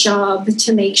not my job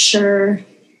to make sure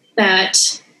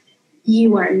that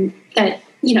you are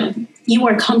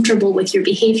comfortable with your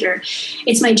behavior.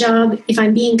 It's my job, if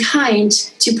I'm being kind,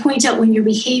 to point out when your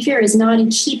behavior is not in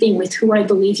keeping with who I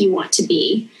believe you want to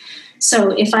be.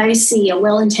 So if I see a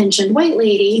well-intentioned white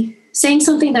lady saying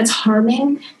something that's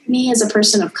harming me as a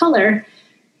person of color,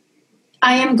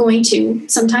 I am going to,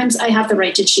 sometimes I have the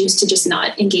right to choose to just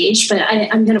not engage, but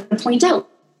I'm going to point out,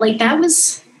 like,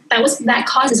 that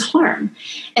causes harm.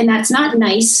 And that's not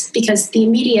nice, because the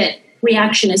immediate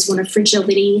reaction is one of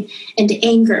fragility and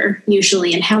anger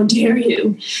usually, and how dare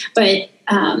you? But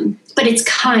it's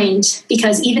kind,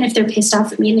 because even if they're pissed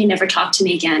off at me and they never talk to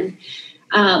me again,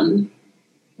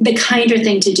 the kinder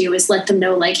thing to do is let them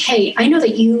know, like, hey, I know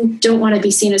that you don't want to be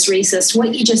seen as racist.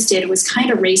 What you just did was kind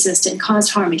of racist and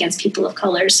caused harm against people of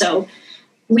color. So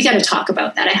we got to talk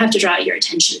about that. I have to draw your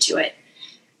attention to it.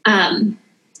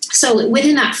 So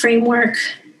within that framework,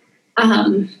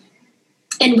 and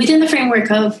within the framework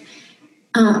of,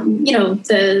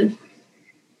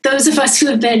 those of us who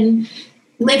have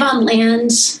live on land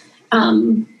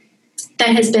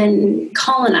that has been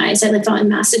colonized. I lived on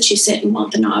Massachusetts and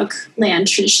Wampanoag land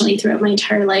traditionally throughout my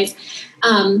entire life.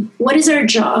 What is our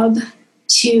job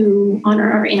to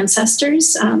honor our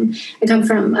ancestors? I come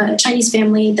from a Chinese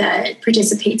family that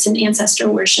participates in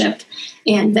ancestral worship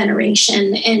and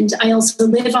veneration. And I also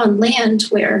live on land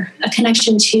where a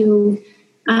connection to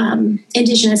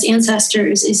Indigenous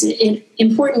ancestors is an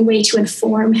important way to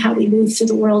inform how we move through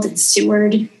the world and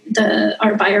steward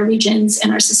our bioregions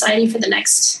and our society for the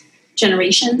next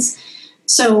generations.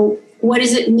 So what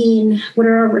does it mean? What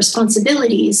are our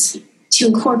responsibilities to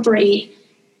incorporate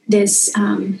this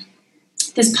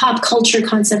pop culture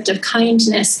concept of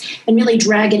kindness and really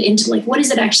drag it into, like, what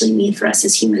does it actually mean for us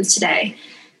as humans today?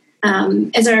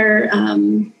 As our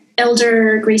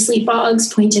elder Grace Lee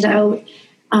Boggs pointed out,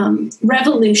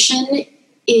 revolution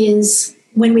is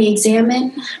when we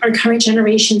examine our current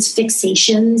generation's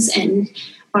fixations and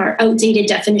our outdated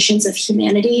definitions of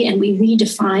humanity, and we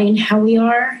redefine how we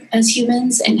are as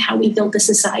humans and how we build the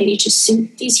society to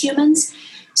suit these humans.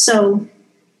 So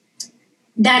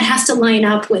that has to line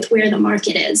up with where the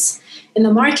market is. And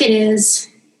the market is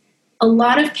a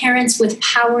lot of parents with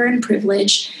power and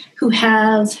privilege who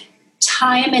have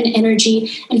time and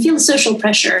energy and feel the social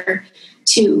pressure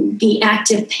to be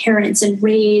active parents and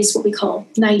raise what we call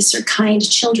nice or kind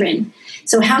children.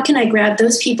 So how can I grab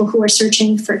those people who are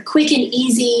searching for quick and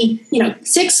easy,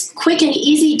 6 quick and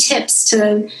easy tips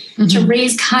to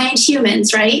raise kind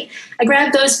humans, right? I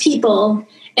grab those people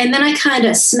and then I kind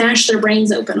of smash their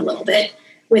brains open a little bit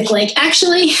with, like,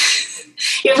 actually,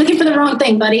 you're looking for the wrong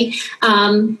thing, buddy.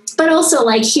 But also,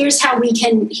 like, here's how I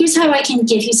can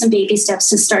give you some baby steps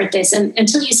to start this. And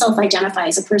until you self-identify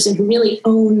as a person who really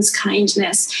owns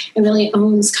kindness and really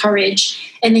owns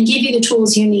courage, and then give you the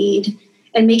tools you need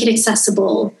and make it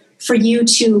accessible for you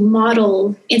to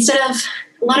model. Instead of,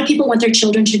 a lot of people want their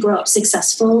children to grow up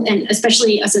successful, and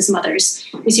especially us as mothers,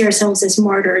 we see ourselves as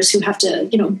martyrs who have to,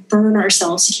 burn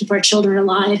ourselves to keep our children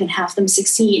alive and have them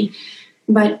succeed.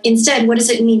 But instead, what does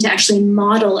it mean to actually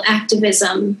model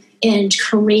activism and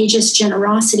courageous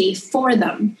generosity for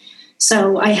them?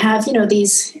 So I have,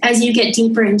 these, as you get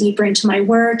deeper and deeper into my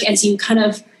work, as you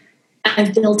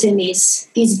I've built in these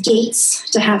gates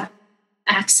to have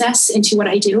access into what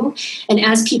I do. And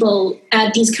as people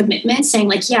add these commitments saying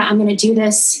like, yeah, I'm going to do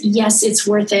this. Yes, it's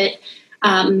worth it.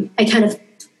 I kind of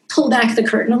pull back the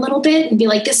curtain a little bit and be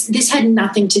like, this had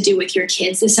nothing to do with your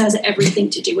kids. This has everything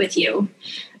to do with you.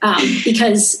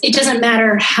 Because it doesn't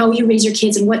matter how you raise your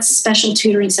kids and what special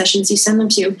tutoring sessions you send them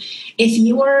to. If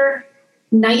you're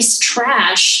nice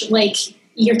trash, like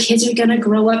your kids are going to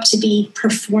grow up to be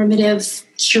performative,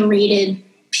 curated,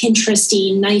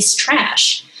 Pinteresty, nice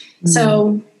trash. Mm-hmm.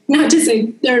 So not to say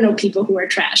there are no people who are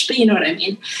trash, but you know what I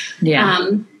mean? Yeah.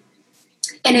 And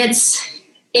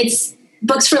it's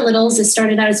Books for Littles. It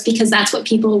started out as because that's what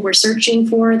people were searching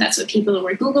for. That's what people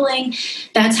were Googling.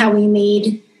 That's how we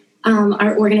made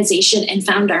our organization and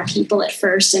found our people at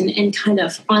first and kind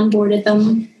of onboarded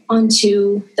them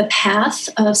onto the path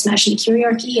of smashing the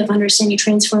curiarchy, of understanding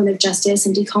transformative justice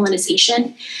and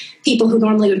decolonization. People who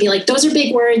normally would be like, those are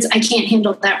big words. I can't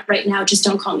handle that right now. Just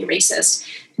don't call me racist.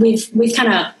 We've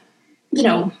kind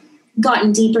of,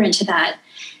 gotten deeper into that.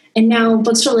 And now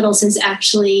Books for Littles is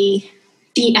actually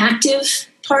the active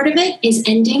part of it is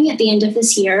ending at the end of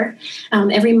this year.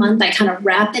 Every month I kind of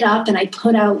wrap it up and I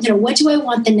put out, what do I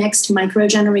want the next micro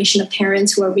generation of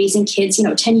parents who are raising kids,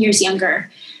 10 years younger?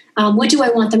 What do I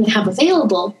want them to have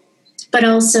available? But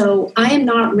also, I am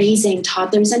not raising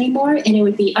toddlers anymore, and it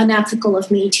would be unethical of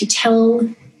me to tell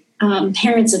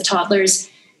parents of toddlers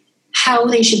how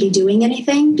they should be doing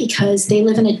anything because they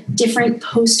live in a different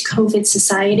post-COVID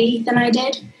society than I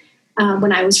did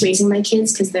when I was raising my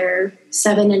kids because they're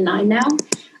 7 and 9 now.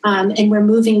 And we're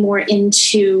moving more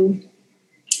into,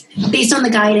 based on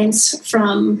the guidance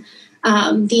from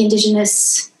the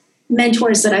Indigenous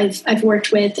mentors that I've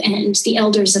worked with and the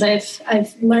elders that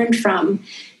I've learned from,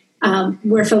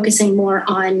 we're focusing more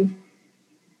on,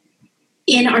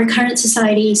 in our current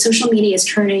society, social media is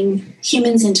turning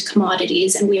humans into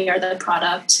commodities and we are the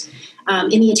product.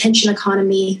 In the attention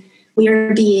economy, we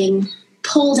are being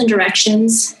pulled in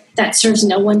directions that serves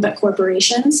no one but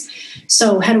corporations.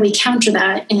 So how do we counter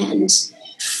that? And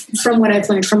from what I've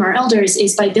learned from our elders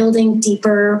is by building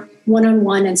deeper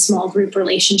one-on-one and small group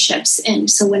relationships. And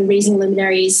so when Raising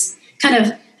Luminaries kind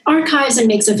of archives and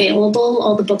makes available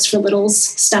all the Books for Littles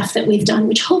stuff that we've done,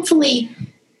 which hopefully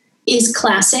is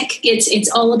classic.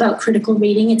 It's all about critical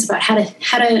reading. It's about how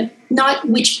to not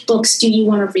which books do you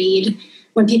want to read.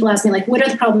 When people ask me like, what are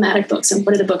the problematic books and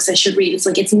what are the books I should read? It's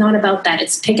like, it's not about that.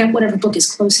 It's pick up whatever book is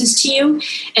closest to you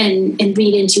and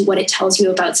read into what it tells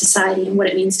you about society and what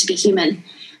it means to be human.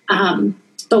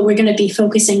 But we're going to be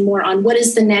focusing more on what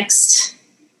is the next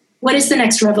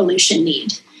revolution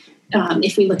need?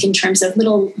 If we look in terms of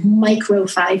little micro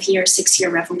 5-year, 6-year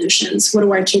revolutions, what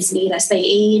do our kids need as they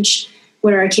age?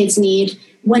 What do our kids need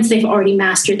once they've already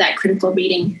mastered that critical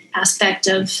reading aspect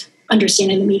of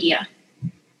understanding the media?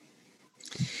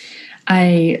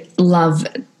 I love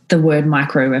the word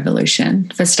micro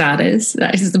revolution for starters.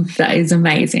 That is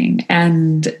amazing.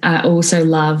 And I also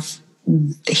love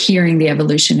hearing the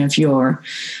evolution of your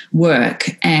work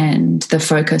and the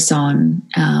focus on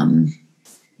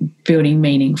building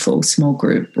meaningful small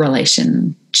group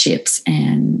relationships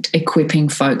and equipping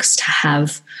folks to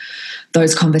have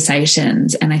those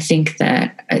conversations. And I think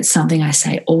that it's something I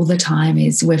say all the time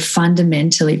is we're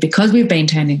fundamentally, because we've been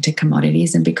turned into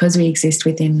commodities and because we exist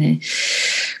within the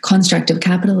construct of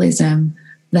capitalism,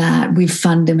 that we've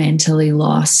fundamentally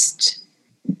lost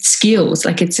skills.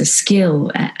 Like it's a skill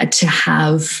to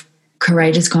have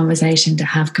courageous conversation, to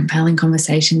have compelling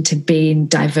conversation, to be in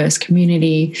diverse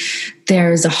community.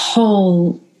 There is a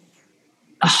whole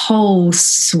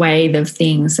swathe of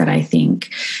things that I think,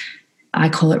 I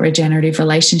call it regenerative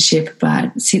relationship,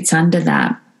 but sits under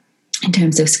that in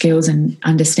terms of skills and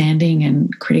understanding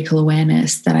and critical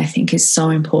awareness that I think is so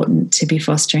important to be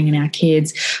fostering in our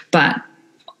kids, but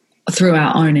through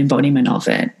our own embodiment of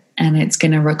it. And it's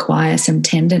going to require some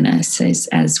tenderness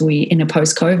as we, in a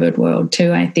post-COVID world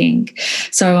too, I think.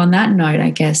 So on that note, I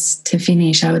guess to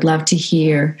finish, I would love to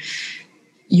hear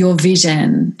your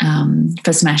vision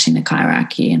for smashing the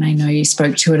hierarchy. And I know you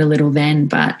spoke to it a little then,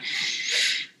 but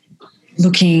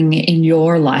looking in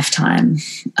your lifetime,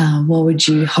 what would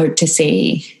you hope to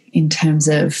see in terms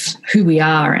of who we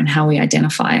are and how we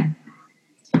identify?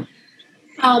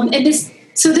 This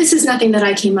is nothing that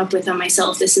I came up with on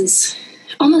myself. This is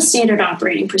almost standard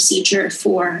operating procedure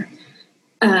for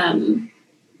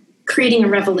creating a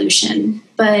revolution,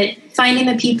 but finding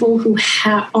the people who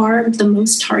are the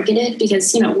most targeted,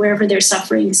 because, wherever they're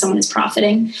suffering, someone is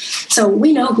profiting. So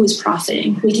we know who's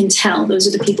profiting. We can tell those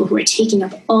are the people who are taking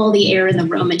up all the air in the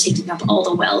room and taking up all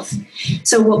the wealth.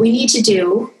 So what we need to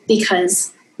do,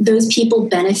 because those people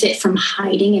benefit from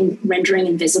hiding and rendering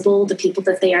invisible the people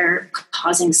that they are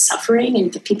causing suffering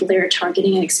and the people they are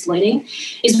targeting and exploiting,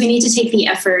 is we need to take the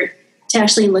effort to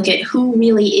actually look at who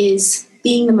really is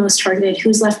being the most targeted,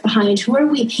 who's left behind, who are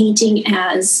we painting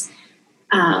as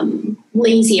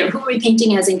lazy, or who are we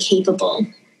painting as incapable,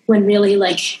 when really,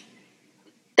 like,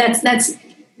 that's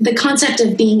the concept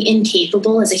of being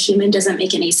incapable as a human doesn't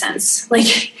make any sense.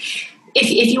 Like,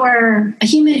 if you are a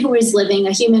human who is living,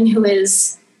 a human who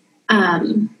is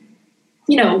moving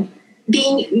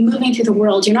through the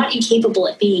world, you're not incapable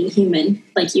at being human.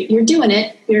 Like, you're doing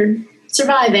it, you're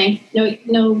surviving.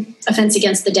 No offense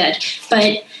against the dead,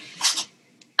 but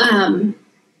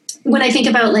when I think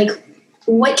about, like,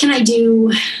 what can I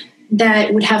do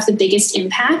that would have the biggest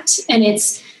impact, and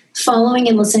it's following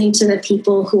and listening to the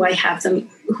people who I have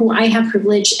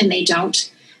privilege and they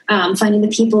don't. Finding the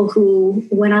people who,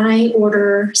 when I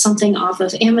order something off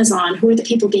of Amazon, who are the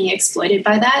people being exploited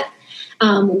by that?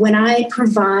 When I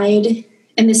provide,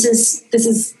 and this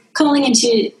is calling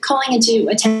into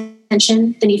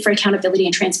attention the need for accountability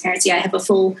and transparency. I have a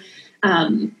full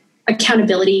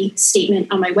accountability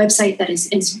statement on my website that is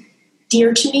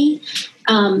dear to me.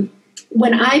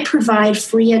 When I provide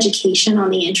free education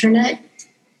on the internet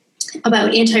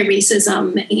about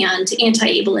anti-racism and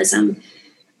anti-ableism,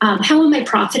 how am I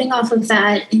profiting off of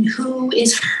that, and who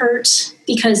is hurt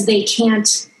because they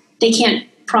can't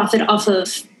profit off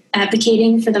of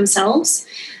advocating for themselves?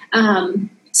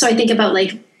 So I think about,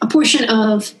 like, a portion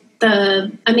of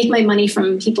I make my money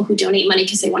from people who donate money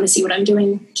because they want to see what I'm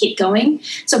doing, keep going.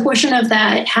 So a portion of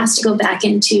that has to go back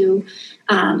into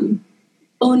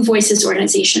Own Voices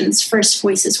organizations, First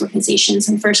Voices organizations,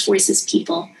 and First Voices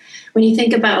people. When you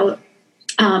think about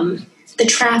the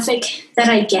traffic that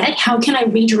I get, how can I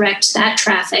redirect that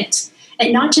traffic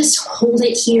and not just hold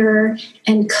it here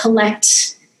and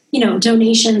collect,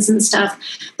 donations and stuff,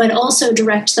 but also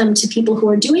direct them to people who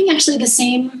are doing actually the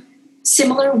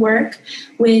similar work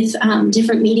with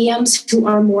different mediums who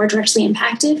are more directly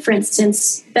impacted. For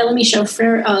instance, Bellamy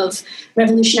Chauffeur of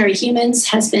Revolutionary Humans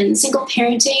has been single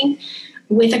parenting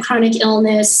with a chronic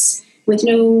illness, with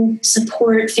no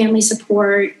support, family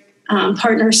support,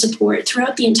 partner support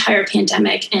throughout the entire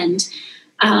pandemic. And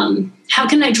how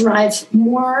can I drive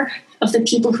more of the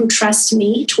people who trust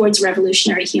me towards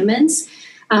Revolutionary Humans,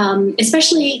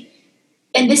 especially.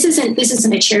 And this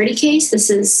isn't a charity case. This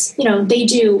is, they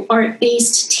do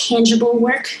art-based, tangible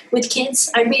work with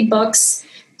kids. I read books,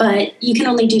 but you can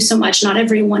only do so much. Not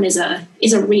everyone is a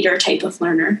reader type of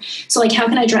learner. So, like, how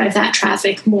can I drive that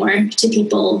traffic more to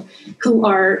people who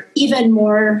are even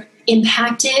more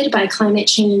impacted by climate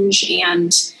change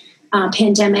and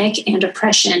pandemic and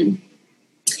oppression?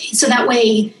 So that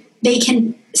way they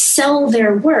can sell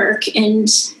their work and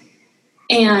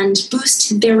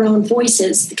boost their own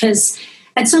voices, because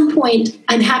at some point,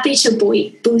 I'm happy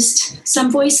to boost some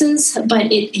voices,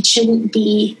 but it shouldn't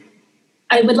be.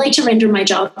 I would like to render my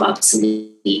job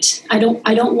obsolete. I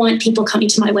don't want people coming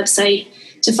to my website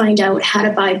to find out how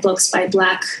to buy books by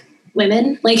Black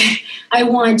women. Like, I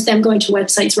want them going to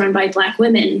websites run by Black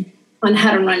women on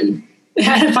how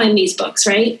to find these books,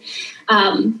 right?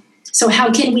 So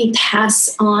how can we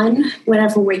pass on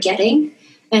whatever we're getting?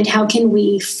 And how can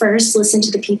we first listen to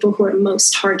the people who are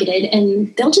most targeted,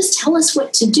 and they'll just tell us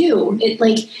what to do?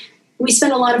 We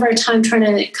spend a lot of our time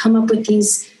trying to come up with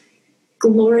these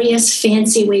glorious,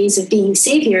 fancy ways of being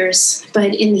saviors.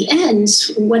 But in the end,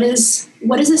 what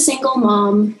does a single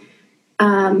mom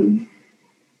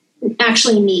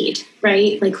actually need,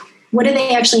 right? Like, what do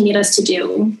they actually need us to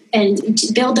do? And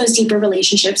to build those deeper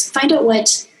relationships, find out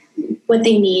what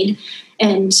they need.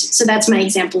 And so that's my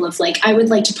example of, like, I would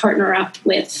like to partner up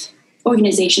with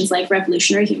organizations like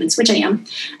Revolutionary Humans, which I am,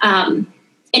 and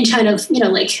kind of,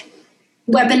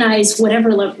 weaponize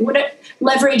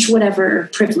leverage whatever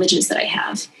privileges that I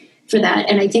have for that.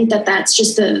 And I think that that's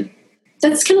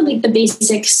kind of like the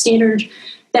basic standard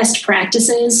best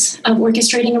practices of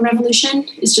orchestrating a revolution,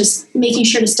 is just making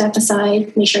sure to step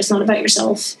aside, make sure it's not about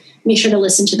yourself, make sure to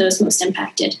listen to those most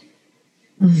impacted.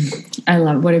 I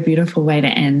love, what a beautiful way to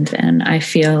end. And I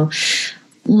feel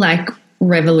like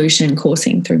revolution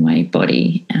coursing through my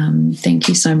body. Thank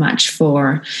you so much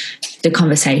for the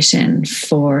conversation,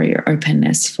 for your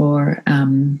openness, for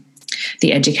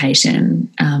the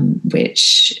education,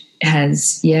 which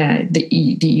that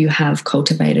you have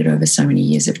cultivated over so many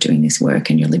years of doing this work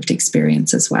and your lived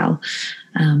experience as well.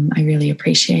 I really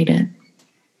appreciate it.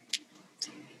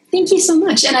 Thank you so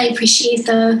much. And I appreciate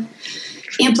the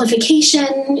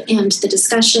amplification and the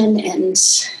discussion and,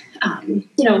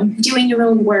 doing your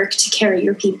own work to carry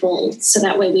your people so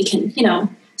that way we can,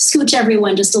 scooch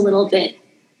everyone just a little bit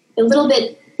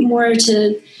more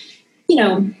to,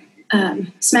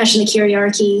 smashing the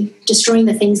hierarchy, destroying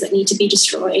the things that need to be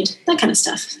destroyed, that kind of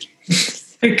stuff.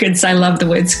 So good. I love the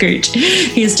word scooch.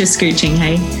 Here's to scooching,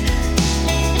 hey?